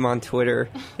found him on Twitter,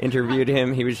 interviewed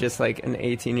him. He was just like an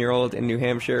 18-year-old in New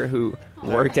Hampshire who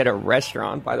worked at a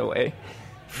restaurant, by the way.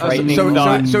 Frightening. So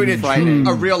he did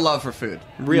a real love for food.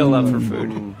 Real love for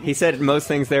food. He said most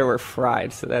things there were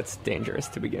fried, so that's dangerous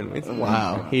to begin with.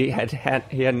 Wow. He had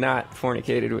not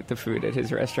fornicated with the food at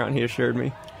his restaurant, he assured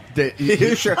me.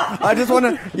 Sure. I just want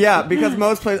to... Yeah, because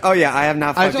most places... Oh, yeah, I have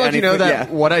not I fucked just want any you to know food- that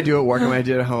yeah. what I do at work and what I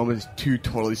do at home is two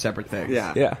totally separate things.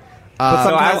 Yeah. Yeah. But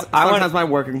So sometimes my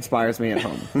work inspires me at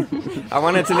home. I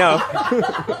wanted to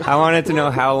know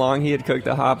how long he had cooked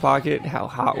the Hot Pocket, how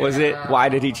hot was it, why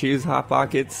did he choose Hot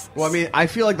Pockets? Well, I mean, I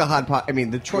feel like the Hot Pocket... I mean,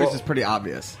 the choice is pretty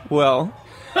obvious. Well,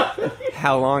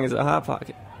 how long is a Hot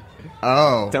Pocket?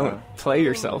 Oh. Don't play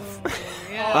yourself.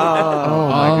 Oh,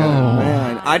 my God.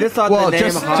 Man, I just thought Well, the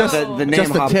name just the name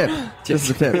the Hot- tip. Just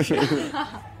the tip.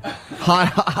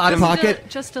 Hot Pocket?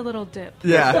 Just a little dip.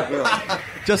 Yeah.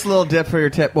 Just a little dip for your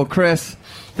tip. Well, Chris,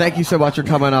 thank you so much for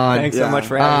coming on. Thanks so much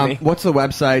for having me. What's the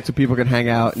website so people can hang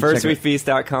out? And check it?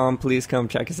 FirstWeFeast.com. Please come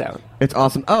check us out. It's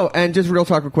awesome. Oh, and just real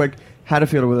talk real quick. How to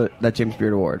feel with that James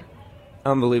Beard Award?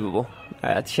 Unbelievable.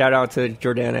 Shout out to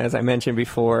Jordana, as I mentioned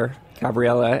before,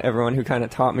 Gabriella, everyone who kind of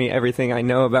taught me everything I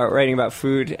know about writing about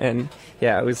food. And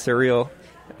yeah, it was surreal.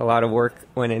 A lot of work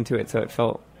went into it, so it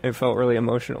felt really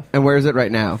emotional. And where is it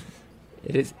right now?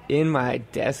 It is in my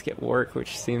desk at work,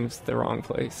 which seems the wrong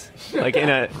place.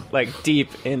 Like deep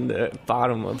in the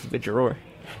bottom of the drawer.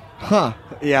 Huh.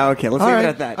 Yeah, okay, let's leave it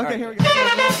at that. Okay, All here right. we go.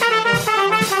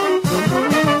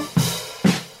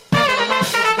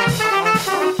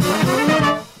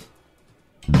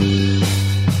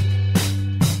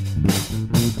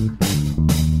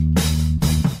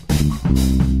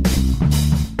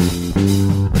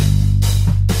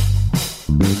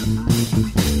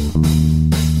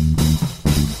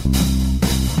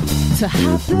 To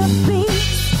have the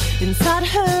beat inside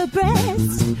her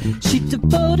breast, she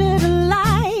devoted her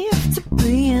life to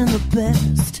being the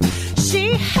best.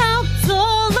 She helped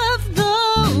all of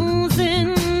the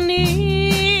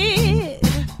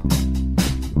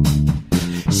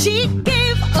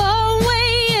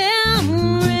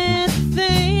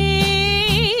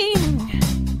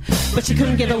but she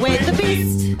couldn't give away the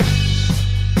beast.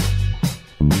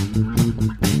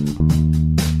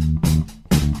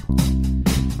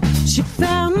 She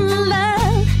found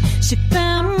love, she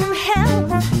found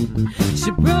health.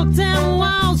 She broke down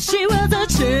walls, she was a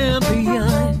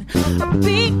champion, a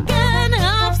beacon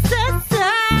of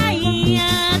society.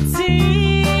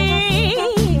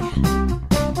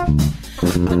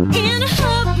 But in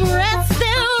her breast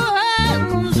there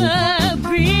was a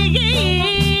beast,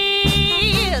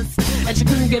 and she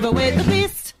couldn't give away the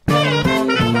beast.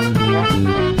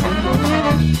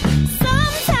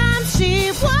 Sometimes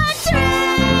she would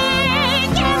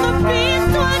drink, and the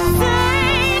beast would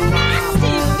say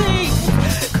nasty things,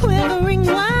 quivering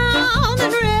wild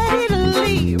and ready to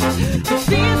leave. The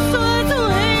beast was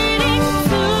waiting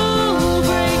to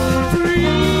break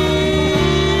free.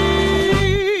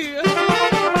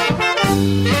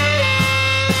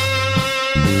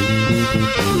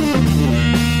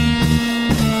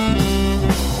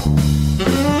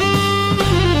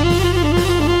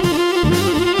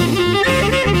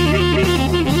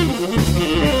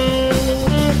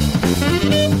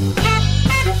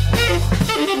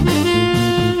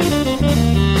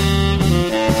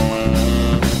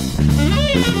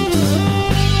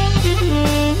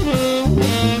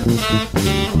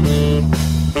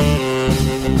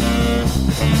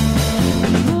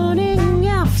 Morning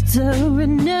after,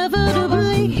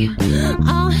 inevitably,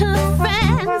 all her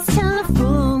friends'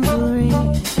 telephones would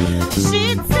ring.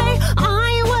 She'd say,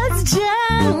 I was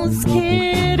just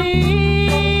kidding.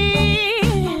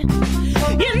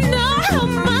 You know how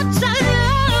much I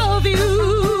love you.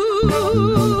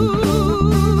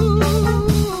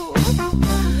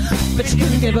 But she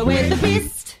couldn't give away the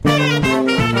beast.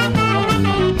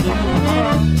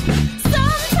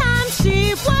 Sometimes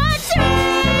she would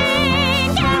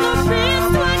drink, and the beast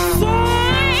would say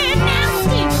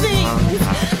nasty things,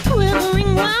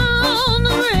 quivering round,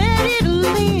 ready to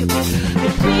leave. The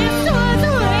beast was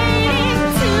waiting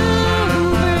to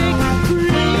break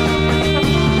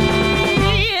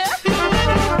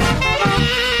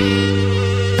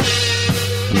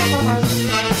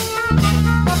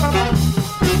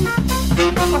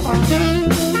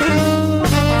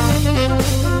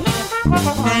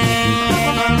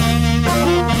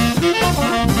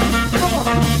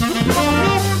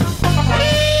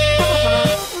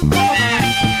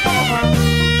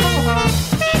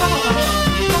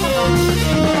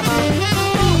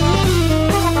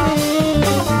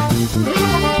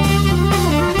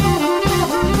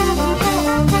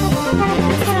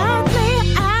Sadly,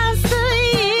 as the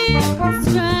years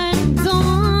dragged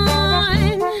on,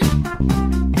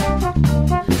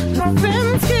 her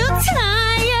friends grew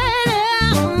tired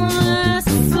of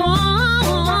the song.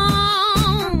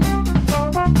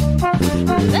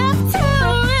 Left her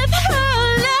with her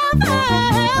lover,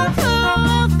 her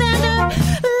and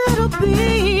a little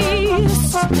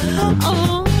beast.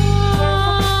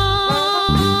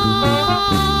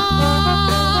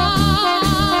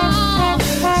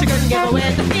 She couldn't give away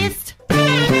the beast.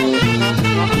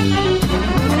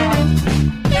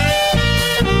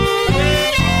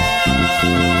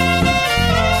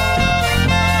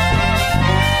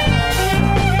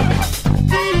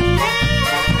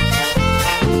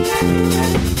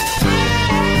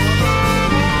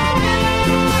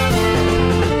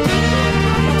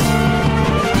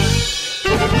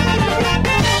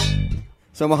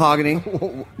 So Mahogany,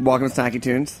 welcome to Snacky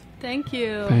Tunes. Thank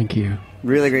you. Thank you.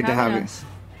 Really great to Having have us.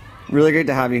 you. Really great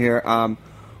to have you here.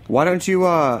 Why don't you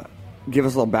give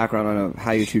us a little background on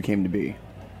how you two came to be?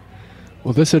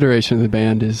 Well, this iteration of the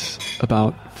band is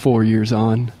about 4 years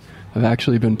on. I've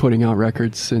actually been putting out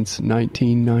records since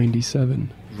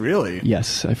 1997. Really?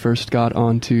 Yes, I first got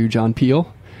onto John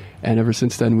Peel, and ever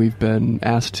since then we've been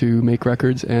asked to make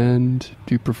records and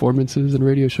do performances and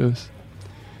radio shows.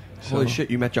 Holy shit,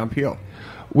 you met John Peel.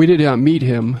 We did not meet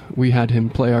him. We had him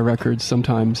play our records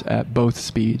sometimes at both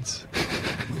speeds.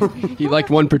 He liked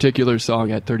one particular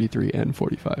song at 33 and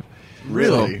 45.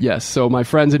 Really? So, yes, so my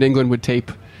friends in England would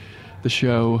tape the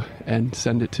show and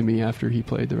send it to me after he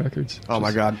played the records. Oh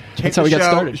my god. That's how we got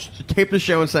started. Tape the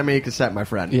show and send me a cassette, my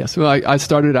friend. Yes, well, I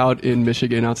started out in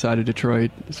Michigan outside of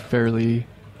Detroit. It's fairly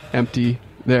empty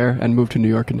there, and moved to New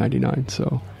York in 99,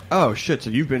 so... Oh shit, so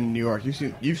you've been in New York.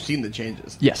 You've seen the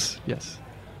changes. Yes, yes.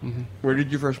 Mm-hmm. Where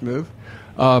did you first move?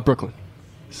 Brooklyn.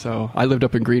 So I lived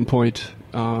up in Greenpoint.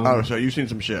 So you've seen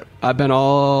some shit. I've been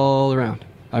all around.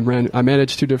 I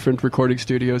managed 2 different recording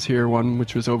studios here, one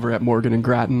which was over at Morgan and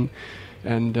Grattan,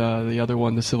 and the other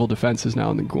one, the Civil Defense, is now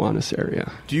in the Gowanus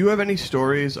area. Do you have any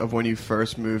stories of when you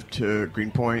first moved to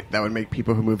Greenpoint that would make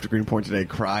people who move to Greenpoint today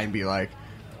cry and be like,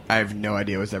 I have no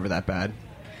idea it was ever that bad?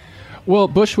 Well,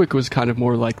 Bushwick was kind of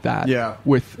more like that. Yeah.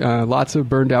 With lots of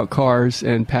burned out cars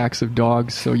and packs of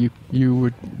dogs, so you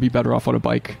would be better off on a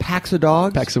bike. Packs of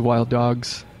dogs? Packs of wild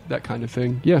dogs, that kind of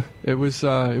thing. Yeah, it was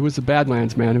the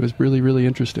Badlands, man. It was really, really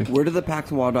interesting. Where do the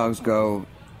packs of wild dogs go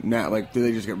now? Like, do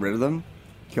they just get rid of them?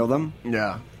 Kill them?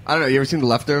 Yeah. I don't know. You ever seen The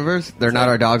Leftovers? They're not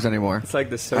our dogs anymore. It's like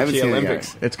the I haven't Sochi seen it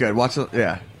Olympics. It's good. Watch the...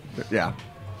 Yeah.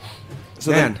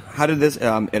 So Man. then, how did this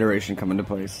iteration come into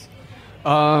place?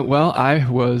 Well, I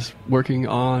was working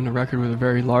on a record with a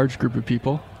very large group of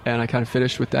people, and I kind of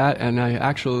finished with that, and I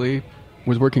actually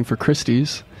was working for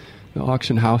Christie's, the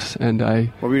auction house, and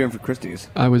What were you doing for Christie's?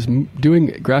 I was doing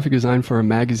graphic design for a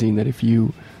magazine that if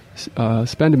you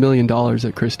spend $1 million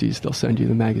at Christie's, they'll send you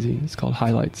the magazine. It's called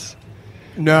Highlights.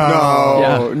 No.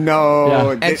 Yeah. No.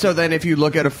 Yeah. And so then if you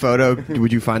look at a photo,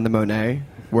 would you find the Monet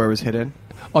where it was hidden?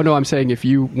 Oh, no, I'm saying if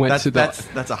you went to the...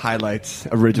 That's a Highlights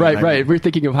original. Right. We're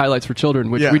thinking of Highlights for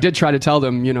Children, which Yeah. we did try to tell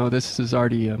them, this is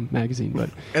already a magazine, but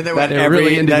And they That, They're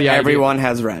really into the idea. everyone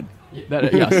has read.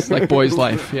 yes, like Boy's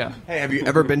Life, yeah. Hey, have you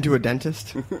ever been to a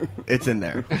dentist? It's in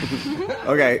there.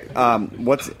 Okay,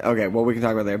 well, we can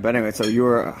talk about there. But anyway, so you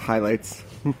were Highlights.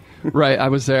 Right, I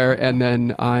was there, and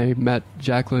then I met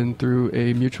Jacqueline through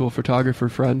a mutual photographer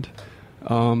friend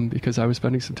because I was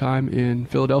spending some time in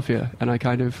Philadelphia, and I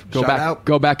kind of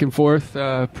go back and forth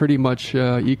pretty much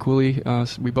equally.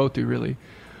 We both do, really.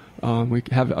 We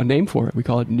have a name for it. We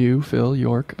call it New Phil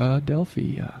York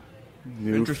Adelphia.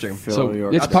 Interesting. So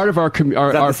it's part of our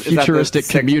futuristic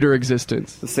commuter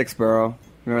existence. The sixth borough.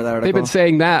 Remember that article? They've been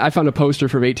saying that. I found a poster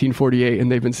from 1848,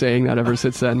 and they've been saying that ever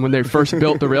since then. When they first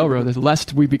built the railroad,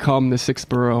 lest we become the sixth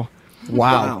borough.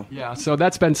 Wow. Yeah, so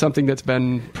that's been something that's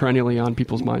been perennially on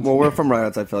people's minds. Well, we're from right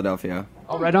outside Philadelphia.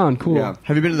 Oh, right on. Cool. Yeah.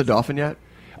 Have you been to the Dolphin yet?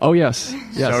 Oh, yes.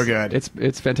 So good.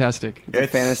 It's fantastic. It's a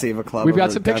fantasy of a club. We've got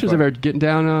over some Dad pictures Bar, of her getting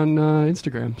down on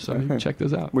Instagram, so you can check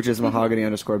those out. which is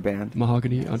Mahogany_band.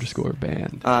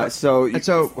 Mahogany_band.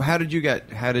 So How did you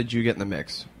get in the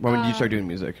mix? When did you start doing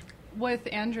music? With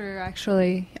Andrew,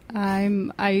 actually.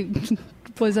 I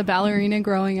was a ballerina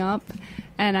growing up,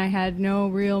 and I had no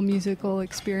real musical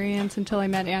experience until I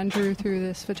met Andrew through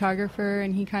this photographer,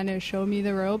 and he kind of showed me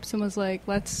the ropes and was like,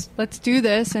 let's do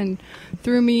this, and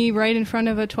threw me right in front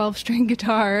of a 12-string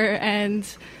guitar, and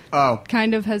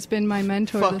kind of has been my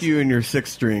mentor. Fuck you and your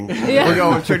 6-string. Yeah. We're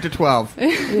going straight to 12.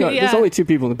 There's only 2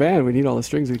 people in the band. We need all the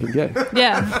strings we can get.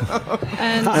 Yeah.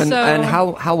 and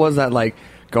how was that like?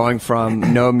 Going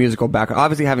from no musical background,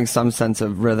 obviously having some sense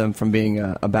of rhythm from being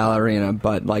a ballerina,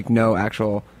 but like no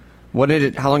actual. How long did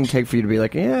it take for you to be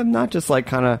like, I'm not just like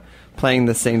kind of playing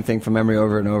the same thing from memory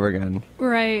over and over again?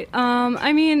 Right.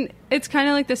 I mean, it's kind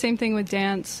of like the same thing with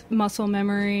dance, muscle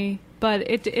memory, but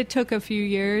it took a few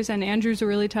years, and Andrew's a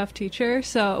really tough teacher,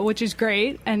 which is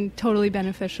great and totally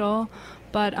beneficial.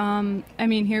 But, I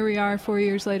mean, here we are 4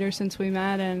 years later since we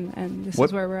met, and this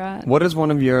is where we're at. What is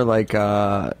one of your like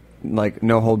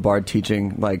no hold barred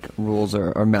teaching like rules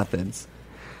or methods?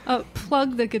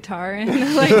 Plug the guitar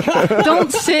in. Like, don't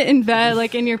sit in bed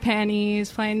like in your panties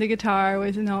playing the guitar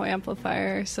with no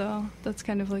amplifier. So that's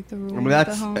kind of like the rule at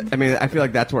the home. I mean, I feel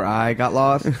like that's where I got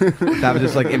lost. That was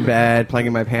just like in bed playing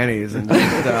in my panties, and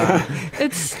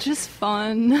it's just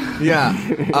fun.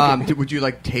 Yeah. Would you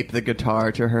like tape the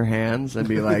guitar to her hands and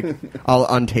be like, "I'll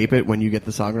untape it when you get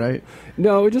the song right"?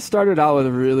 No, we just started out with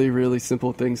really, really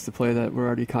simple things to play that were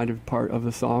already kind of part of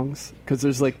the songs. Because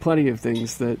there's like plenty of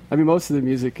things that, I mean, most of the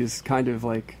music is kind of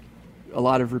like a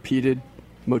lot of repeated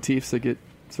motifs that get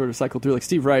sort of cycled through, like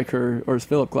Steve Reich or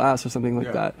Philip Glass or something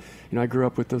like that. I grew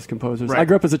up with those composers. Right. I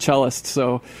grew up as a cellist,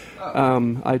 so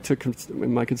I took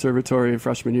in my conservatory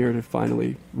freshman year to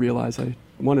finally realize I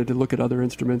wanted to look at other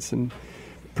instruments and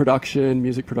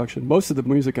music production. Most of the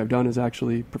music I've done is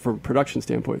actually, from a production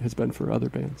standpoint, has been for other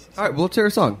bands. All right, well, let's hear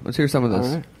a song. Let's hear some of this.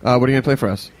 All right. What are you going to play for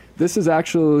us? This is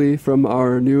actually from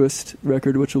our newest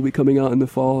record, which will be coming out in the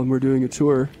fall, and we're doing a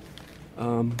tour.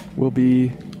 We'll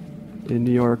be in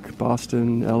New York,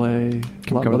 Boston, LA, a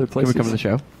lot of other places. Can we come to the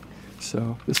show?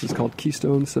 So this is called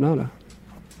Keystone Sonata.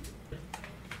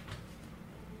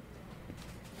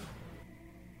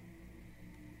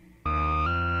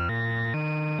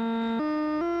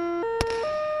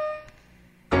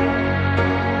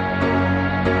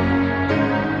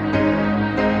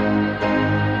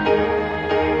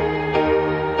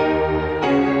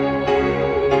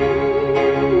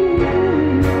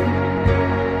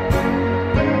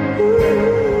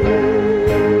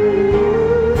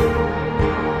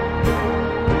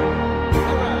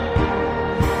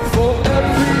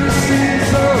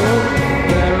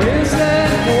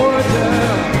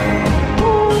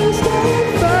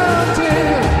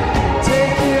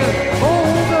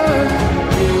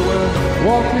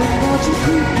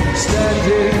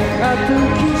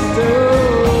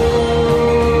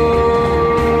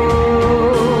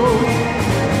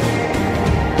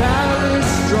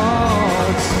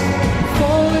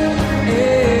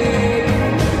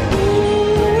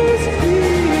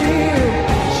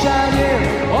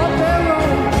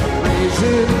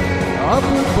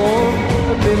 perform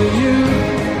a million you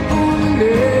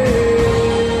only.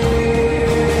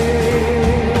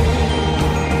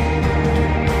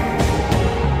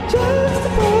 Just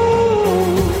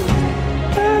pose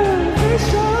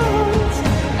elevations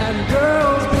and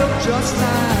girls built just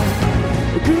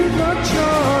like good luck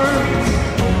charms.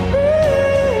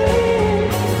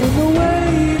 In the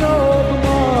weight of the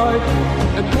mark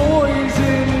and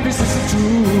poison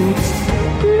vicissitudes.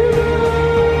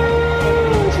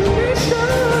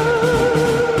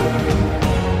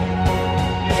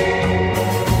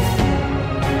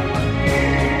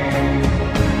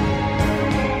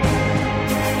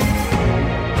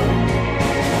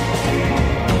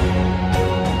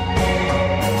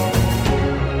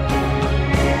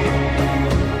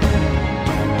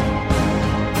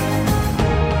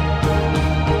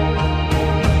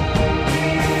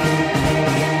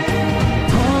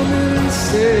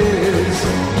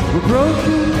 We're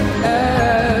broken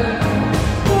and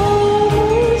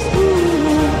almost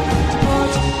through to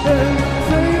part and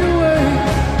fade away.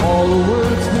 All the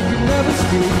words we could never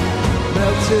speak,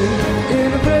 melting in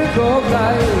a break of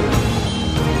light.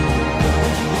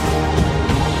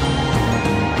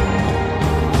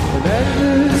 An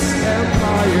endless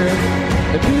empire,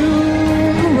 a new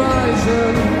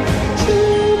horizon.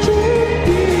 Children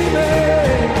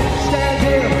beaming,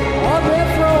 standing on their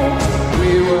thrones.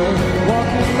 We were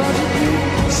walking logically,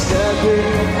 standing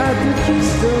at the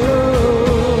keystone.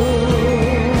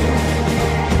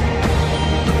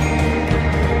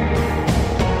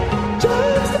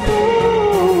 Juxtaposed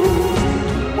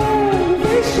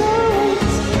elevations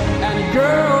and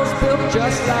girls built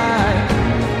just like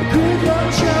good luck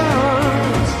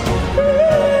charms.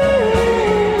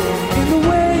 In the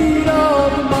weight of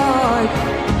the mind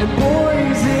and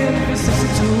boys in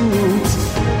vicissitudes.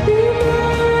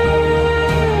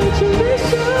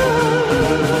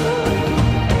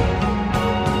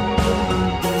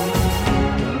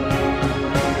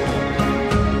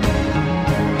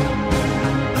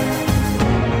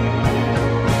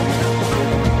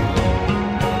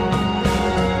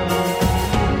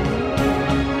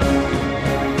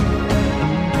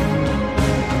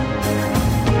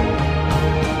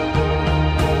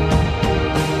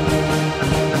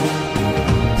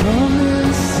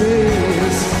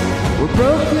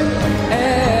 Broken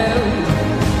and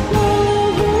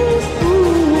almost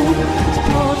through to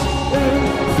part and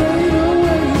fade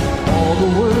away. All the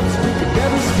words we could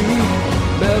never speak,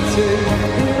 melting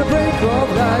in a break of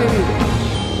light.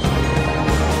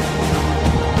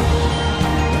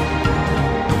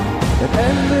 An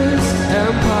endless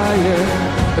empire,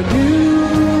 a new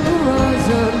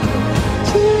horizon.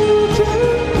 Children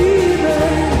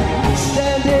beaming,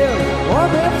 standing on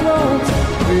their thrones.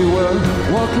 We were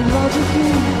walking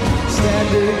logically,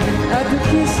 standing at the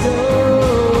keystone.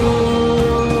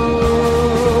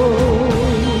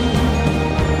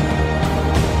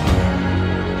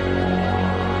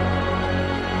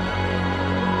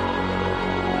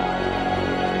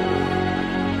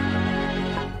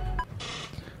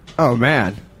 Oh,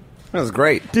 man. That was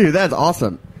great. Dude, that's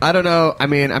awesome. I don't know. I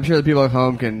mean, I'm sure the people at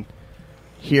home can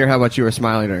hear how much you were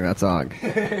smiling during that song.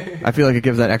 I feel like it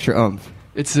gives that extra oomph.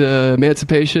 It's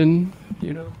emancipation,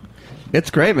 you know. It's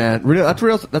great, man. That's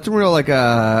real like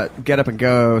get up and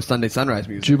go Sunday sunrise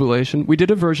music. Jubilation. We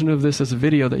did a version of this as a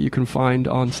video that you can find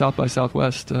on South by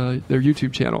Southwest, their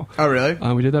YouTube channel. Oh, really?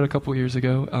 We did that a couple years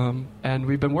ago, and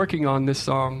we've been working on this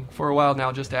song for a while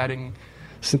now, just adding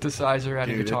synthesizer,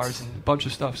 adding guitars, and a bunch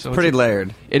of stuff. So it's pretty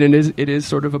layered. It is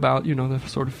sort of about, you know, the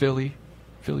sort of Philly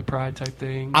pride type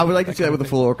thing. I would like to see that with a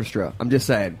full orchestra. I'm just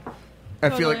saying.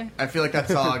 Totally. I feel like that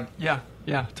song.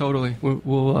 Yeah, totally.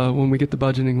 We'll when we get the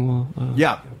budgeting, we'll.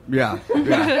 Yeah.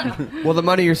 Well, the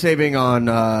money you're saving on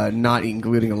not eating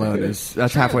gluten alone that's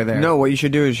halfway there. No, what you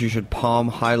should do is you should palm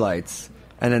highlights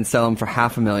and then sell them for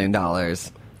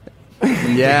 $500,000.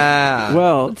 Yeah.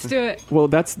 Well, let's do it. Well,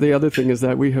 that's the other thing is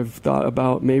that we have thought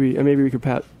about maybe we could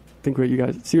see what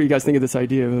you guys think of this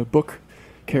idea of a book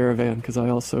caravan, because I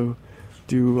also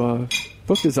do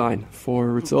book design for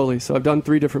Rizzoli. So I've done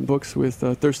 3 different books with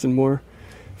Thurston Moore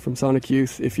from Sonic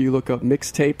Youth. If you look up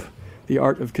Mixtape, The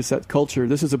Art of Cassette Culture,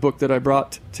 this is a book that I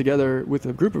brought together with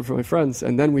a group of my friends,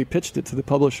 and then we pitched it to the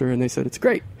publisher, and they said, it's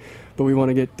great, but we want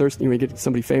to get Thurston, we get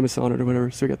somebody famous on it or whatever,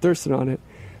 so we got Thurston on it.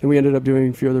 And we ended up doing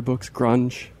a few other books,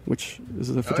 Grunge, which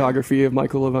is the photography of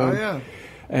Michael Levine,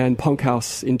 and Punk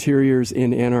House, Interiors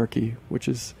in Anarchy, which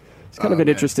is it's kind of an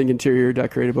interesting interior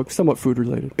decorated book, somewhat food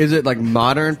related. Is it like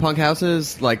modern punk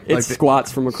houses? It's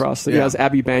squats from across. Yeah,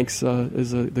 Abby Banks is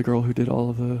the girl who did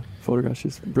all of the photographs.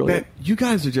 She's brilliant. Man, you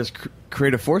guys are just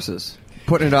creative forces,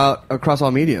 putting it out across all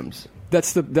mediums.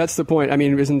 That's the point. I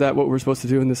mean, isn't that what we're supposed to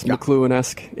do in this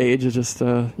McLuhan-esque age? Is just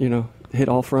hit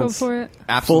all fronts, Go for it.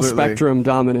 Absolutely. full spectrum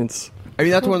dominance. I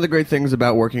mean, that's one of the great things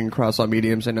about working across all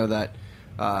mediums. I know that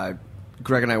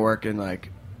Greg and I work in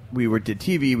we did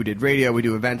TV, we did radio, we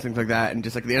do events, things like that, and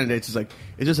just at the end of the day, it's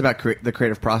just about the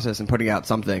creative process and putting out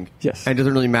something. Yes. And it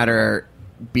doesn't really matter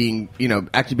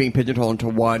actually being pigeonholed into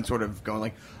one sort of going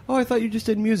like, oh, I thought you just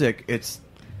did music.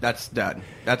 That's done.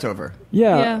 That's over.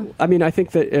 Yeah. I mean, I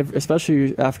think that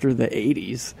especially after the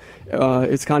 80s,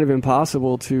 it's kind of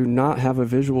impossible to not have a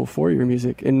visual for your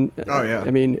music. And I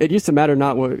mean, it used to matter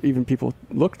not what even people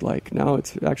looked like. Now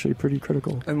it's actually pretty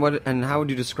critical. And how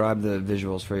would you describe the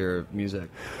visuals for your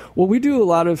music? Well, we do a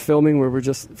lot of filming where we're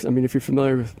just, I mean, if you're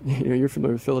familiar with, you're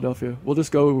familiar with Philadelphia, we'll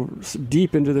just go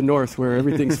deep into the north where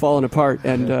everything's falling apart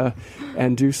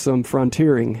and do some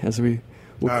frontiering, as we'll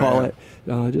call it.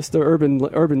 Just the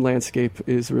urban landscape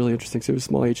is really interesting. So a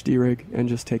small HD rig and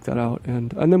just take that out,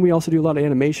 and then we also do a lot of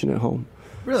animation at home.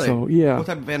 Really? So yeah. What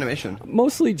type of animation?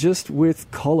 Mostly just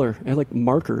with color and like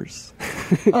markers.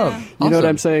 Oh, you know what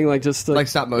I'm saying? Like just like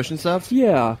stop motion stuff.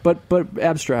 Yeah, but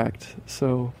abstract.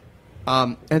 So.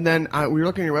 And then we were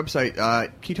looking at your website.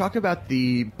 Can you talk about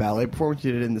the ballet performance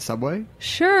you did in the subway?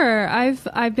 Sure.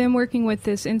 I've been working with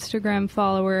this Instagram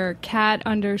follower,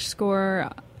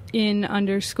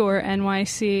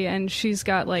 cat_in_NYC, and she's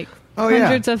got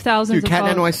hundreds of thousands of Cat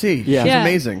followers. NYC. Yeah. She's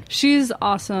amazing. She's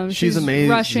awesome. She's amazing.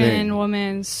 Russian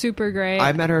woman, super great.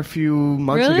 I met her a few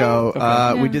months ago.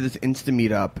 Okay. We did this Insta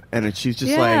meetup, and she's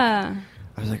just I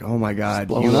was like, oh my god,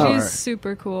 she's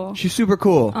super cool. She's super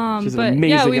cool. She's an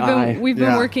amazing eye. we've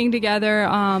been working together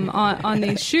on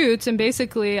these shoots, and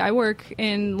basically I work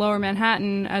in Lower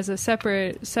Manhattan as a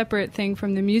separate thing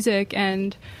from the music,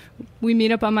 and we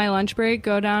meet up on my lunch break,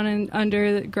 go down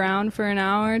under the ground for an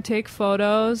hour, take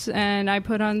photos, and I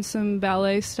put on some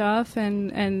ballet stuff,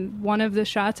 and one of the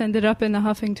shots ended up in the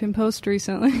Huffington Post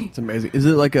recently. It's amazing. Is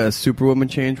it like a Superwoman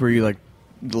change where you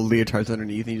the leotards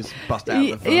underneath and you just bust out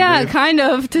the phone? Yeah, kind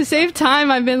of. To save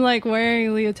time, I've been wearing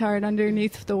a leotard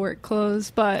underneath the work clothes,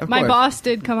 but my boss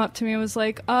did come up to me and was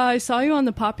like, I saw you on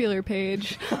the popular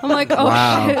page. I'm like, oh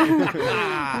wow. shit.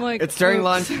 I'm like, It's during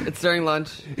lunch. It's during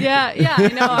lunch. Yeah, I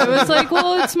know. I was like,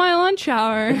 well, it's my lunch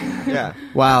hour. Yeah.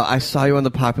 Wow, I saw you on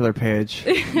the popular page.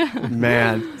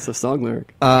 Man. It's a song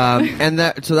lyric.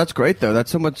 So that's great though. That's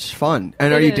so much fun.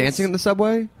 And are you dancing in the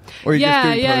subway? Or are you just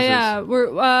doing poses? Yeah.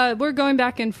 We're going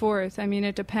back and forth. I mean,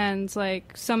 it depends.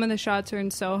 Some of the shots are in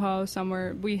Soho,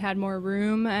 somewhere we had more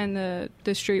room and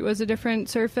the street was a different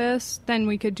surface. Then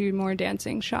we could do more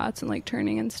dancing shots and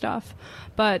turning and stuff.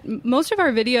 But most of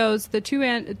our videos, the two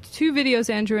videos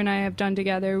Andrew and I have done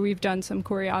together, we've done some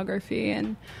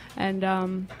choreography and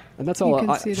that's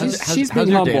all. She's how's been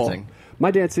your humble. dancing?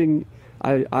 My dancing,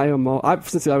 I am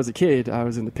since I was a kid, I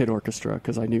was in the pit orchestra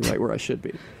because I knew right where I should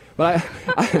be. But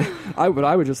I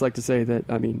would just like to say that,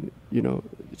 I mean,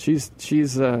 she's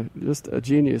just a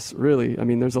genius, really. I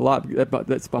mean, there's a lot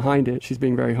that's behind it. She's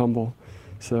being very humble.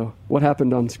 So what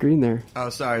happened on screen there? Oh,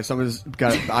 sorry, someone's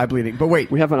got eye bleeding. But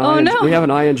wait, we have an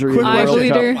eye injury. Eye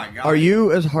bleeder. Are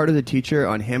you as hard as a teacher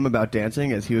on him about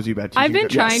dancing as he was you about teaching? I've been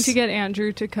trying to get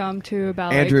Andrew to come to a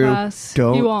ballet Andrew, class.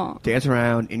 don't you won't. dance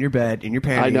around in your bed, in your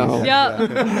panties. I know.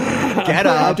 Yeah. Get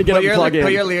up. To get up and plug in.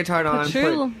 Put your leotard on.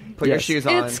 True. Put your shoes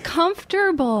on. It's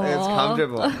comfortable. It's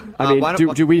comfortable. I mean,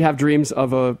 do we have dreams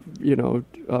of a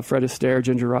Fred Astaire,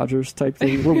 Ginger Rogers type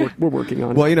thing? We're working on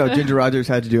it. Well, Ginger Rogers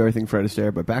had to do everything Fred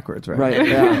Astaire, but backwards, right? Right.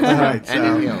 Yeah. Right. So, And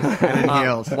in heels. And in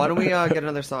heels. Why don't we get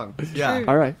another song? Yeah.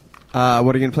 All right. What are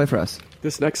you going to play for us?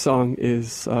 This next song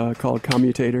is called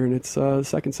Commutator, and it's the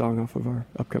second song off of our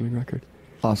upcoming record.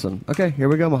 Awesome. Okay, here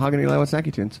we go. Mahogany Live on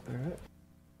Snacky Tunes. All right.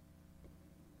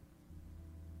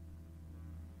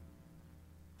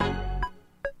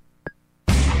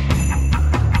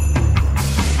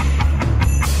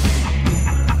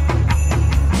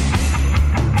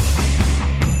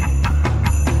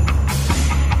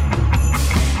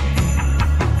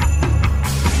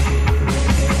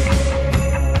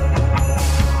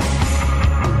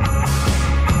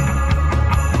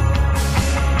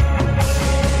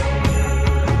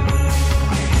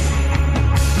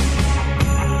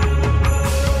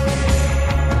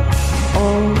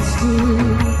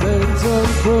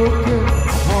 Broken,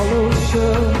 hollow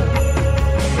shell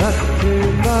that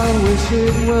became my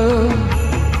wishing well.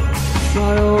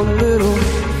 My own little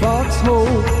foxhole,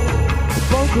 a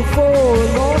bunker for a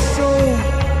lost soul,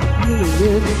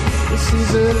 really in the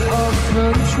season of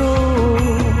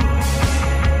control.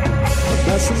 A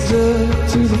messenger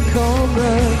to the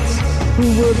comrades who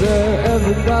were there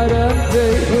every night and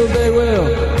day. They will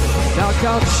knock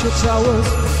out your towers,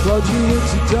 flood you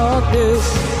into darkness.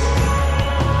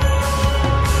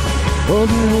 Oh,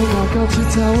 they will knock out your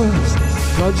towers,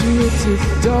 plunge you into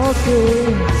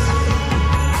darkness.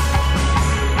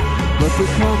 But the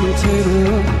commutator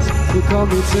runs, the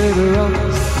commutator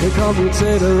runs, the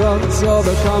commutator runs, oh,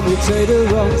 the commutator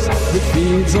runs. It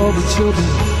feeds all the children,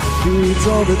 feeds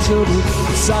all the children,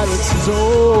 it silences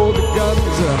all the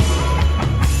guns.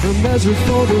 A measure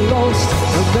for the lost,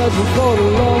 a measure for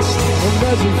the lost, a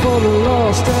measure for the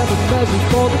lost, and a measure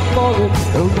for the fallen.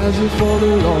 A measure for the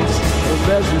lost, a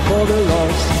measure for the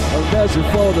lost, a measure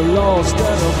for the lost, and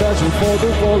a measure for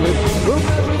the fallen. A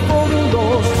measure for the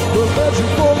lost,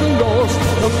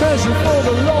 a measure for the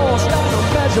lost,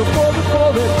 a measure for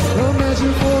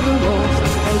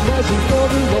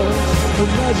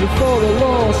the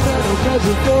lost, and a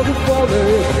measure for the fallen. A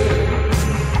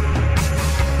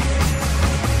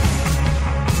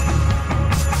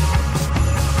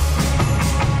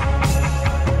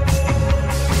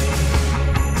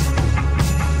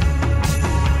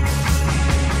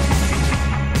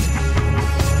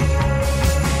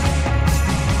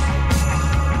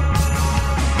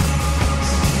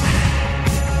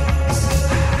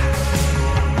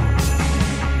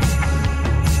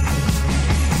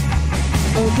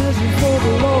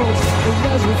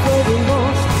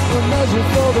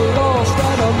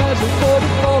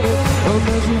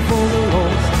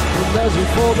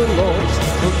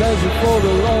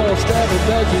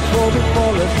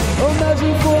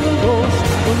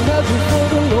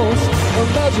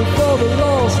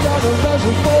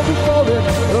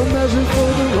measure for the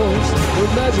lost, a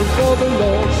measure for the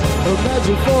lost, a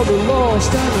measure for the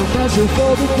lost, and a measure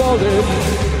for the fallen.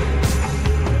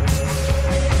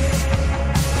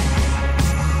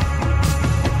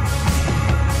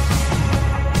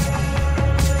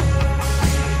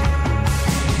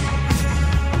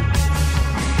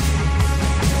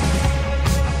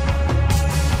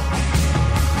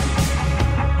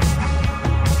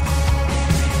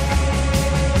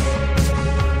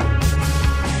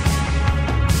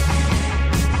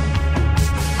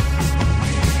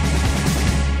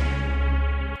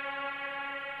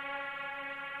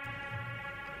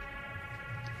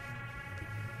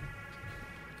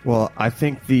 Well, I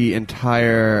think the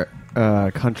entire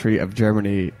country of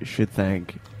Germany should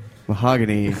thank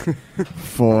Mahogany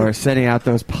for sending out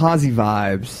those posy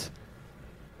vibes.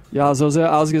 Ja, so sehr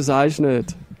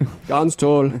ausgezeichnet. Ganz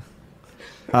toll.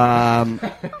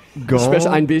 Goal? Spreche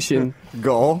ein bisschen.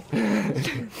 Goal?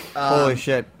 Holy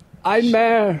shit. Ein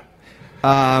mehr.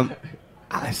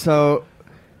 So,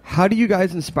 how do you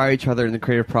guys inspire each other in the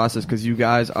creative process? Because you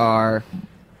guys are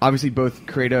obviously both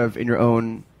creative in your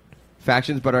own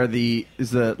factions, but is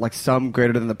the like sum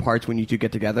greater than the parts when you two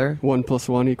get together? 1 +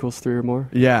 1 = 3 or more.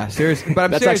 Yeah, seriously.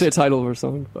 But that's actually a title of our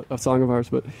song, a song of ours.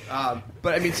 But I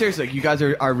mean, seriously, like, you guys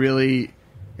are really.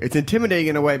 It's intimidating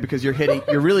in a way because you're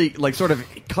really like sort of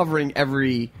covering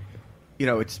every,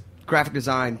 it's graphic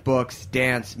design, books,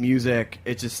 dance, music.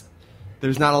 It's just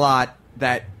there's not a lot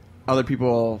that other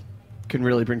people can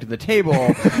really bring to the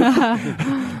table.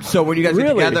 So when you guys get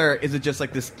together, is it just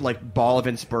like this like ball of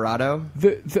inspirato?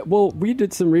 Well, we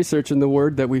did some research, and the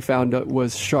word that we found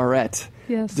was charrette.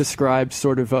 Yes. Describes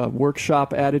sort of a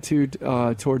workshop attitude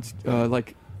towards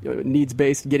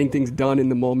needs-based, getting things done in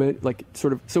the moment, like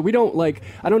sort of. So we don't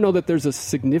I don't know that there's a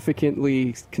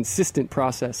significantly consistent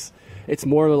process. It's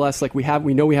more or less like we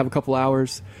know we have a couple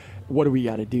hours. What do we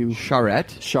got to do?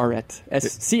 Charrette? Charrette.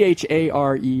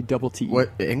 Charette. What,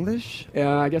 English?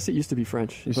 I guess it used to be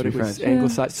French, It was French.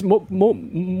 anglicized.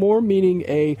 More meaning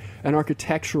an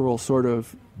architectural sort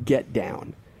of get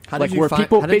down. How did you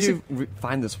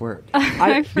find this word?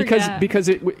 I forget. Because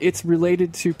it's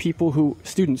related to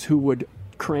students who would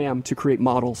cram to create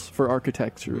models for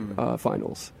architecture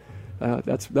finals.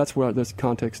 That's where this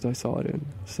context I saw it in.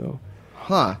 So,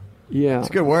 yeah, it's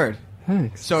a good word.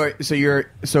 Thanks. So they're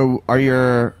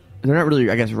not really,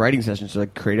 I guess, writing sessions, they're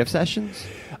like creative sessions?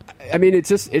 I mean, it's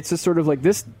just sort of like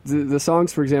this. The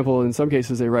songs, for example, in some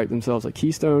cases they write themselves. Like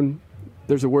Keystone,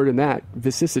 there's a word in that,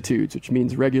 vicissitudes, which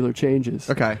means regular changes.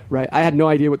 Okay. Right. I had no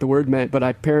idea what the word meant, but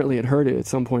I apparently had heard it at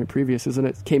some point previous, and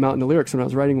it came out in the lyrics when I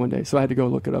was writing one day. So I had to go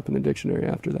look it up in the dictionary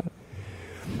after that.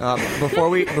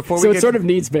 Before so it's sort of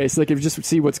needs based. Like, if you just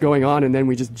see what's going on, and then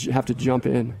we just have to jump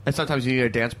in. And sometimes you need a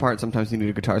dance part, sometimes you need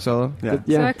a guitar solo. Yeah,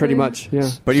 Exactly. Pretty much. Yeah,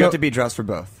 but you have to be dressed for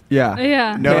both. Yeah,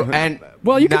 Yeah. No, and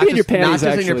well, you can be in your panties. not just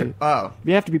Actually, in your,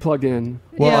 you have to be plugged in.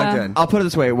 Well, Yeah. I'll put it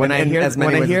this way: when I hear as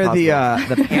many ways as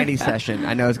the panty session,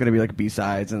 I know it's going to be like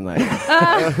B-sides and like.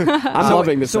 I'm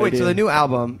loving this. So wait, idea. so the new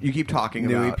album you keep talking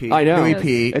New about? EP. I know. New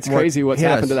EP. It's crazy what's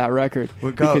happened to that record.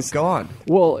 Well, go on.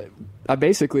 Well, I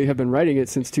basically have been writing it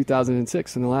since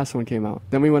 2006, and the last one came out.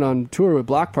 Then we went on tour with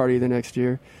Block Party the next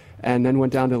year, and then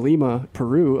went down to Lima,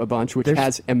 Peru, a bunch, which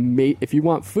has if you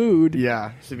want food,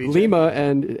 ceviche. Lima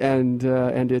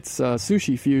and its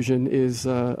sushi fusion is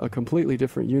a completely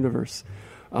different universe.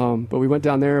 But we went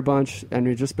down there a bunch, and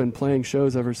we've just been playing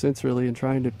shows ever since, really, and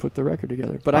trying to put the record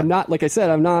together. But I'm not, like I said,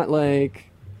 I'm not like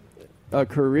a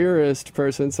careerist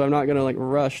person, so I'm not going to like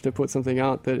rush to put something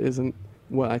out that isn't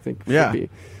what I think should be.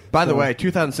 By the way,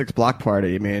 2006 Block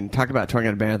Party, I mean, talk about touring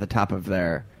a band at the top of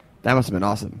that must have been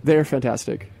awesome. They're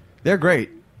fantastic. They're great.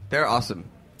 They're awesome.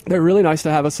 They're really nice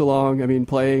to have us along. I mean,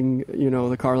 playing,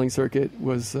 the Carling circuit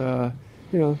was,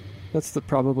 that's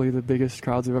probably the biggest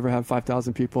crowds we've ever had.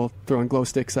 5,000 people throwing glow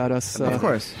sticks at us. Of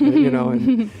course.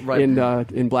 And Right.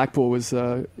 in Blackpool was,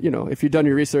 if you've done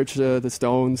your research, the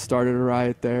Stones started a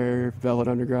riot there, Velvet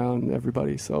Underground,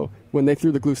 everybody. So when they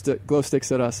threw the glow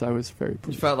sticks at us, I was very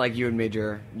pleased. You felt like you had made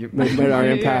our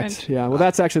impact. Yeah. Well,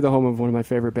 that's actually the home of one of my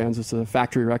favorite bands. It's a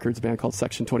Factory Records band called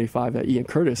Section 25 that Ian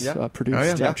Curtis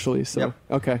produced, actually. So,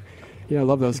 okay. Yeah, I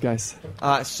love those guys.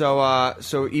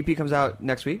 So EP comes out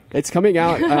next week? It's coming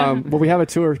out. Well, we have a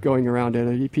tour going around it.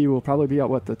 An EP will probably be out,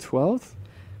 the 12th?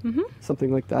 Mm-hmm.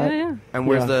 Something like that. Yeah. And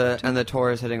where's the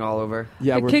tour is hitting all over?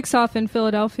 Yeah, it kicks off in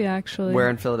Philadelphia, actually. Where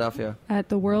in Philadelphia? At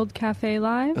the World Cafe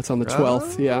Live. That's on the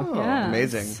 12th, yeah.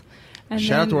 Amazing. And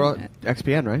Shout out to World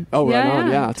XPN, right? Oh, right on.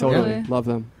 Yeah, Yeah, totally. Love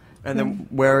them. And then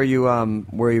where are you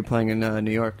playing in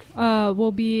New York?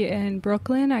 We'll be in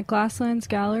Brooklyn at Glasslands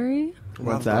Gallery.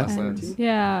 What's that?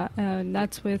 And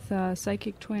that's with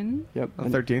Psychic Twin. Yep. On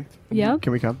 13th? Yep.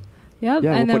 Can we come? Yep.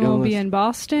 Yeah, and we'll then we'll put be you on the in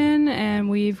Boston, and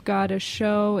we've got a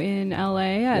show in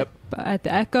LA at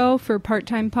the Echo for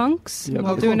Part-Time Punks. Yep.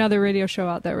 We'll do another radio show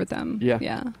out there with them.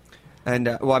 Yeah. And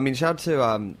shout out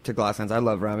to Glasslands. I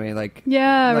love Rami.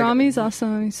 Rami's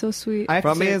awesome. He's so sweet.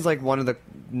 Rami is like one of the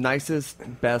nicest,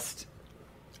 best.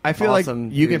 I feel like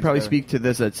awesome you can dudes probably there. speak to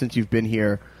this since you've been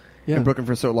here in Brooklyn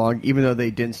for so long. Even though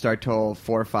they didn't start till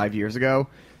 4 or 5 years ago,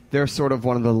 they're sort of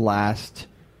one of the last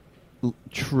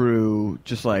true,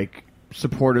 just like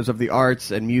supporters of the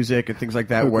arts and music and things like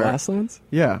that. Where Glasslands?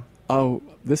 Yeah. Oh,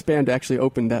 this band actually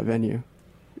opened that venue.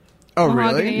 Oh,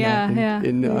 Mahogany, really? Yeah.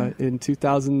 In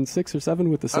 2006 or 7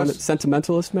 with the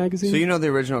Sentimentalist magazine. So you know the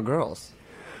original girls?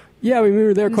 Yeah, we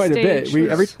were there The quite a bit.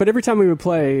 stage. But every time we would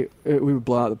play, we would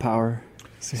blow out the power.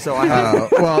 So I have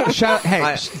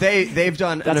they've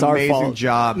done That's an our amazing fault.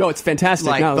 job. No, it's fantastic.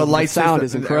 Like, now the the light sound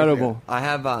system- is incredible. I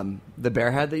have the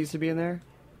bear head that used to be in there.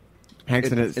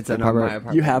 Hank's in It's in apartment. my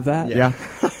apartment. You have that? Yeah.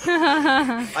 That's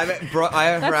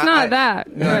not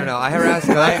that. No. I harassed.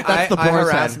 That's the I boar's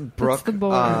harassed head. Brooke That's the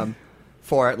board.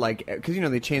 for it, like, because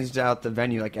they changed out the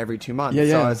venue like every 2 months. Yeah, So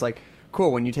yeah. I was like,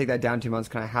 cool. When you take that down 2 months,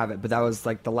 can I have it? But that was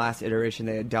like the last iteration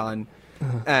they had done,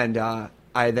 and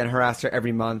I then harassed her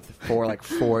every month for like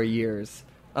 4 years.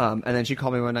 And then she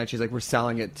called me one night. She's like, "We're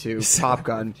selling it to Top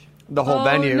Gun, the whole Oh,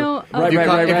 venue. no. Right,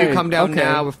 If you come down Okay.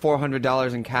 now with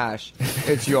 $400 in cash,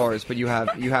 it's yours. But you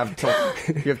have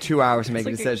 2 hours to make a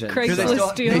It's like decision." a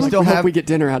Craigslist deal. They I still hope have we get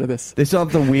dinner out of this. They still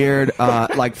have the weird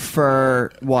like fur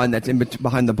one that's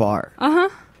behind the bar.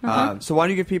 So why don't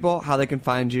you give people how they can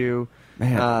find you?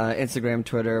 Man. Instagram,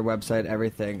 Twitter, website,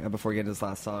 everything. Before we get to this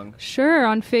last song. Sure.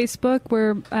 On Facebook,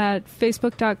 we're at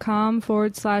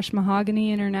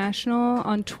facebook.com/Mahogany International.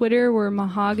 On Twitter, we're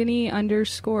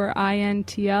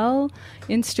Mahogany_INTL.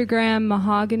 Instagram,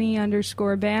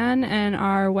 Mahogany_ban. And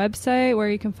our website, where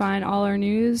you can find all our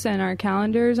news and our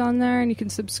calendars on there. And you can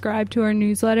subscribe to our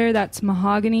newsletter. That's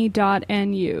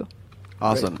mahogany.nu.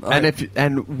 Awesome. Great.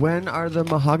 And when are the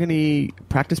Mahogany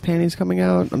practice panties coming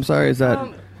out? I'm sorry, is that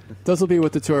Those will be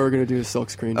what the tour we're going to do is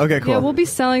Silkscreen. okay? Cool. Yeah, we'll be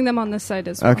selling them on the site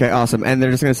as well. Okay, awesome. And they're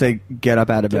just going to say, "Get up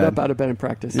out of Get bed." up out of bed and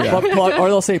practice. Yeah. Or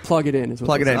they'll say plug it in. Is what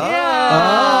Plug it they'll in. say.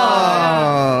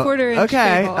 Oh. Quarter-inch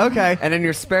Okay. cable. Okay. And in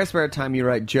your spare time, you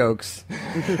write jokes.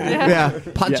 Yeah.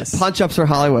 Punch ups for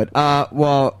Hollywood.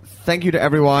 Well, thank you to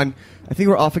everyone. I think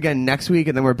we're off again next week,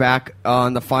 and then we're back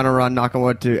on the final run, knock on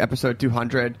wood, to episode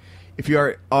 200. If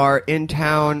you are in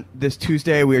town this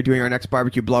Tuesday, we are doing our next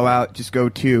barbecue blowout. Just go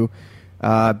to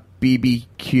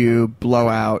BBQ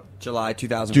Blowout July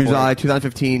 2014. July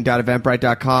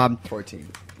 2015.eventbrite.com.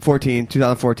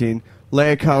 2014.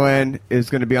 Leia Cohen is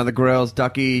going to be on the grills.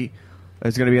 Ducky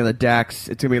is going to be on the decks.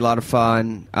 It's going to be a lot of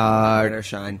fun. Rain or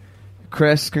shine.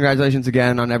 Chris, congratulations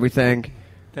again on everything.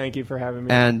 Thank you for having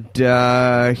me. And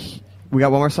we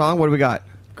got one more song. What do we got?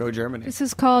 Go Germany. This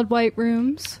is called White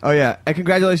Rooms. Oh, yeah. And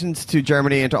congratulations to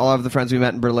Germany and to all of the friends we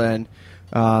met in Berlin.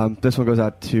 This one goes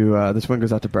out to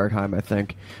Bergheim, I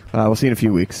think. We'll see you in a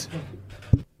few weeks.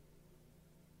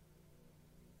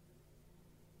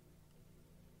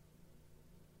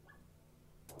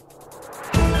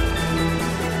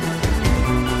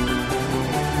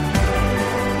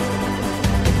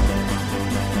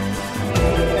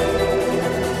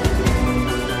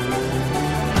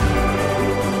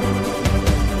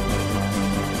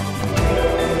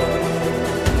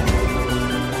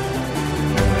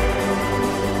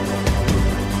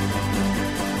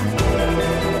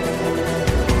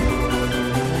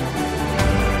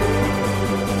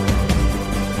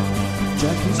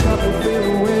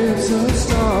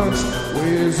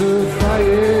 tears of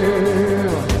fire,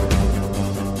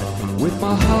 with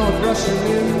my heart rushing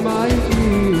in my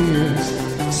ears.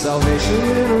 Salvation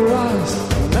in her eyes,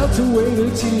 melt away the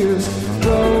tears,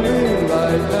 glowing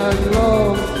like that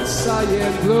long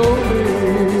cyan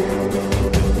glowing.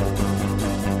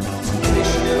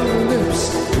 Temptation in her lips,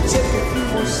 take a few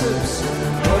more sips,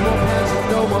 no more hands and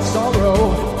no more sorrow.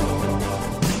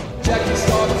 Jackie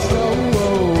started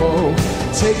slow,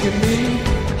 taking me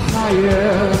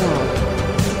higher.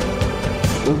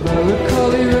 The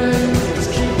melancholy rain is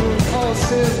keeping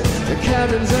us in. The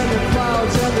cannons and the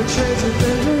clouds and the trains are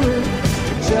delivering.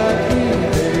 Jackie,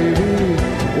 baby,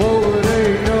 whoa, it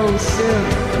ain't no sin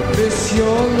to miss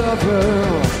your lover.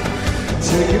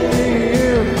 Taking me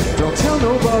in, don't tell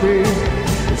nobody.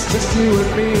 It's just you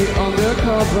and me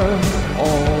undercover.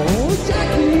 Oh,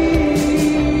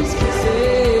 Jackie's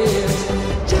kisses,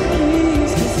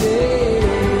 Jackie's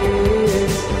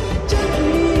kisses,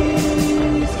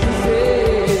 Jackie's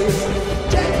kisses,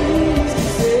 Jackie's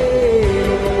kisses,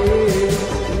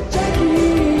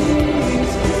 Jackie's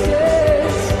kisses,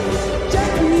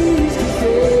 Jackie's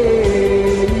kisses,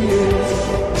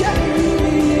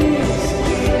 Jackie's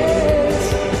kisses,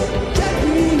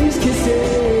 Jackie's kisses.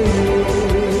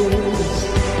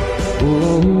 Will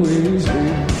always be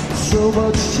so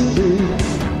much to me.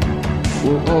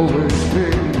 Will always be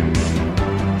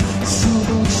so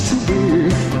much to me.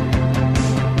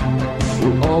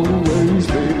 Will always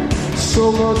be so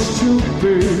much to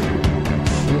me.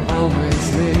 Will always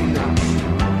be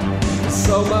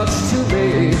so much to me.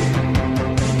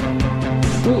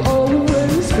 Will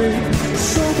always be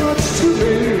so much to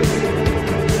me.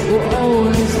 Will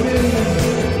always be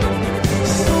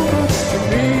so much to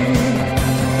me.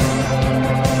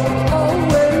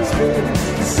 Always be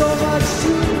so much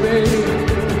to me.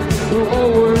 Will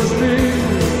always be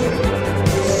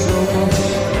so much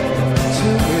to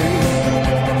me.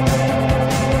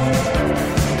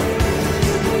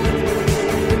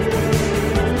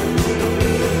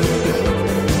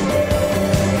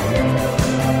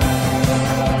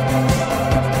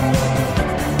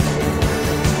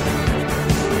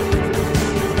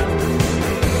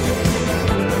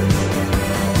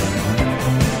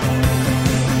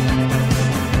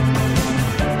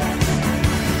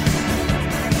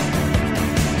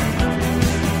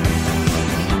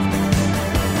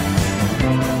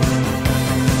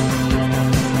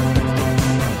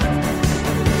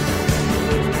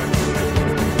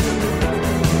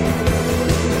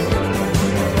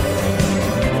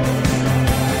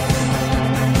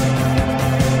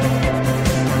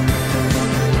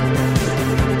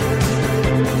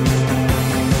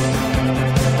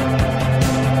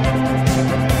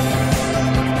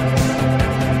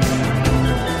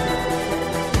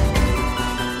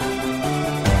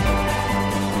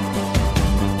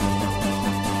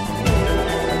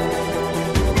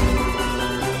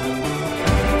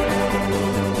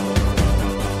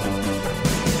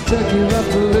 Jackie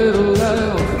left a little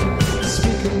love,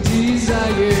 speaking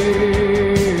desire.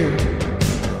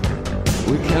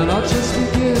 We cannot just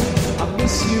begin. I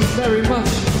miss you very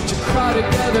much. To cry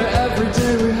together every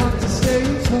day, we have to stay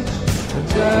in touch. And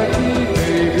Jackie,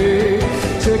 baby,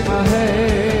 take my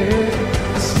hand,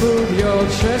 smooth your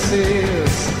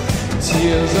tresses.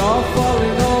 Tears are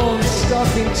falling on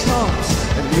stocking tops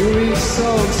and newly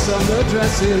sewn summer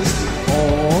dresses.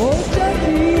 Oh,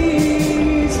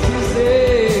 Jackie's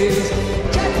kisses,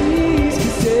 Jackie's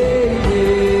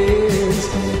kisses,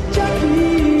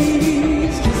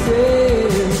 Jackie's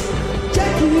kisses,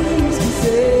 Jackie's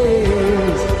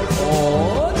kisses.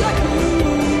 Oh,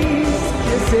 Jackie's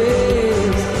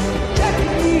kisses,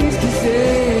 Jackie's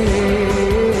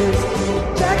kisses,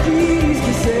 Jackie's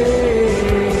kisses,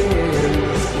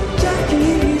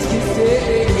 Jackie's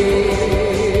kisses.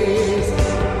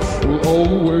 Will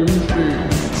always be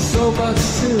so much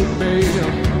to me.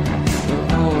 Will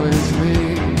always be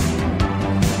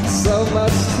so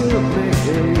much to me.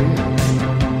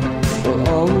 Will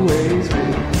always be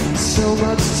so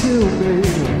much to me.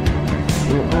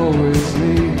 Will always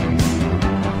be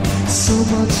so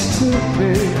much to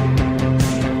me.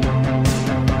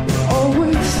 Will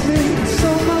always be so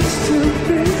much to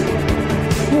me.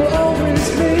 Will always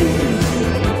be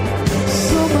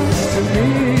so much to me.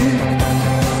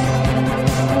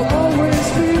 Will always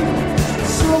be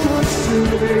so much to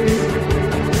me.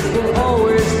 Will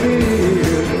always be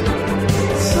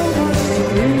so much to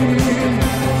me.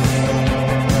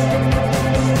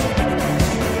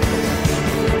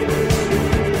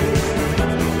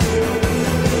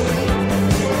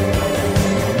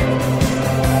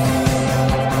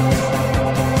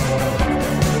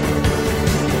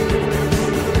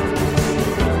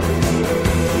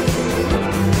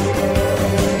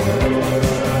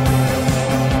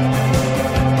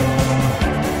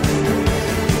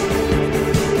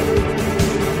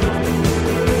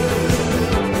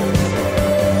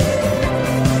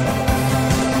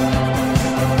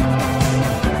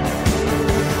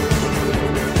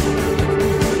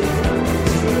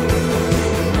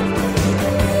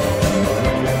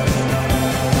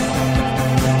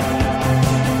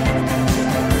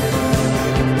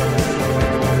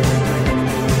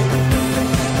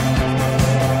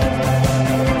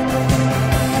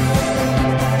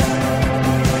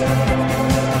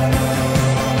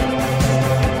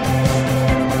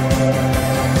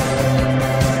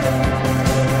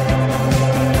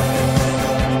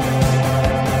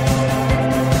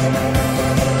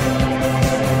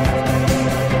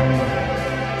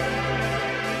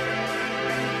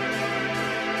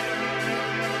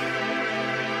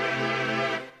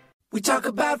 talk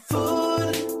about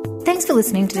food. Thanks for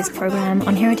listening to this program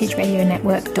on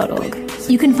heritageradionetwork.org.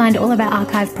 You can find all of our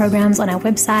archive programs on our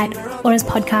website or as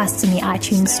podcasts in the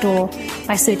iTunes store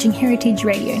by searching Heritage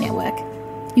Radio Network.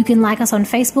 You can like us on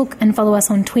Facebook and follow us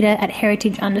on Twitter at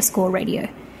heritage_radio.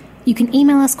 You can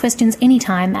email us questions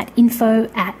anytime at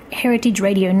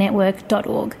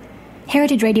info@heritageradionetwork.org.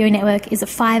 Heritage Radio Network is a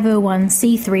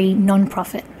 501c3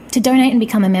 non-profit. To donate and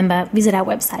become a member, visit our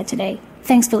website today.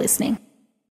 Thanks for listening.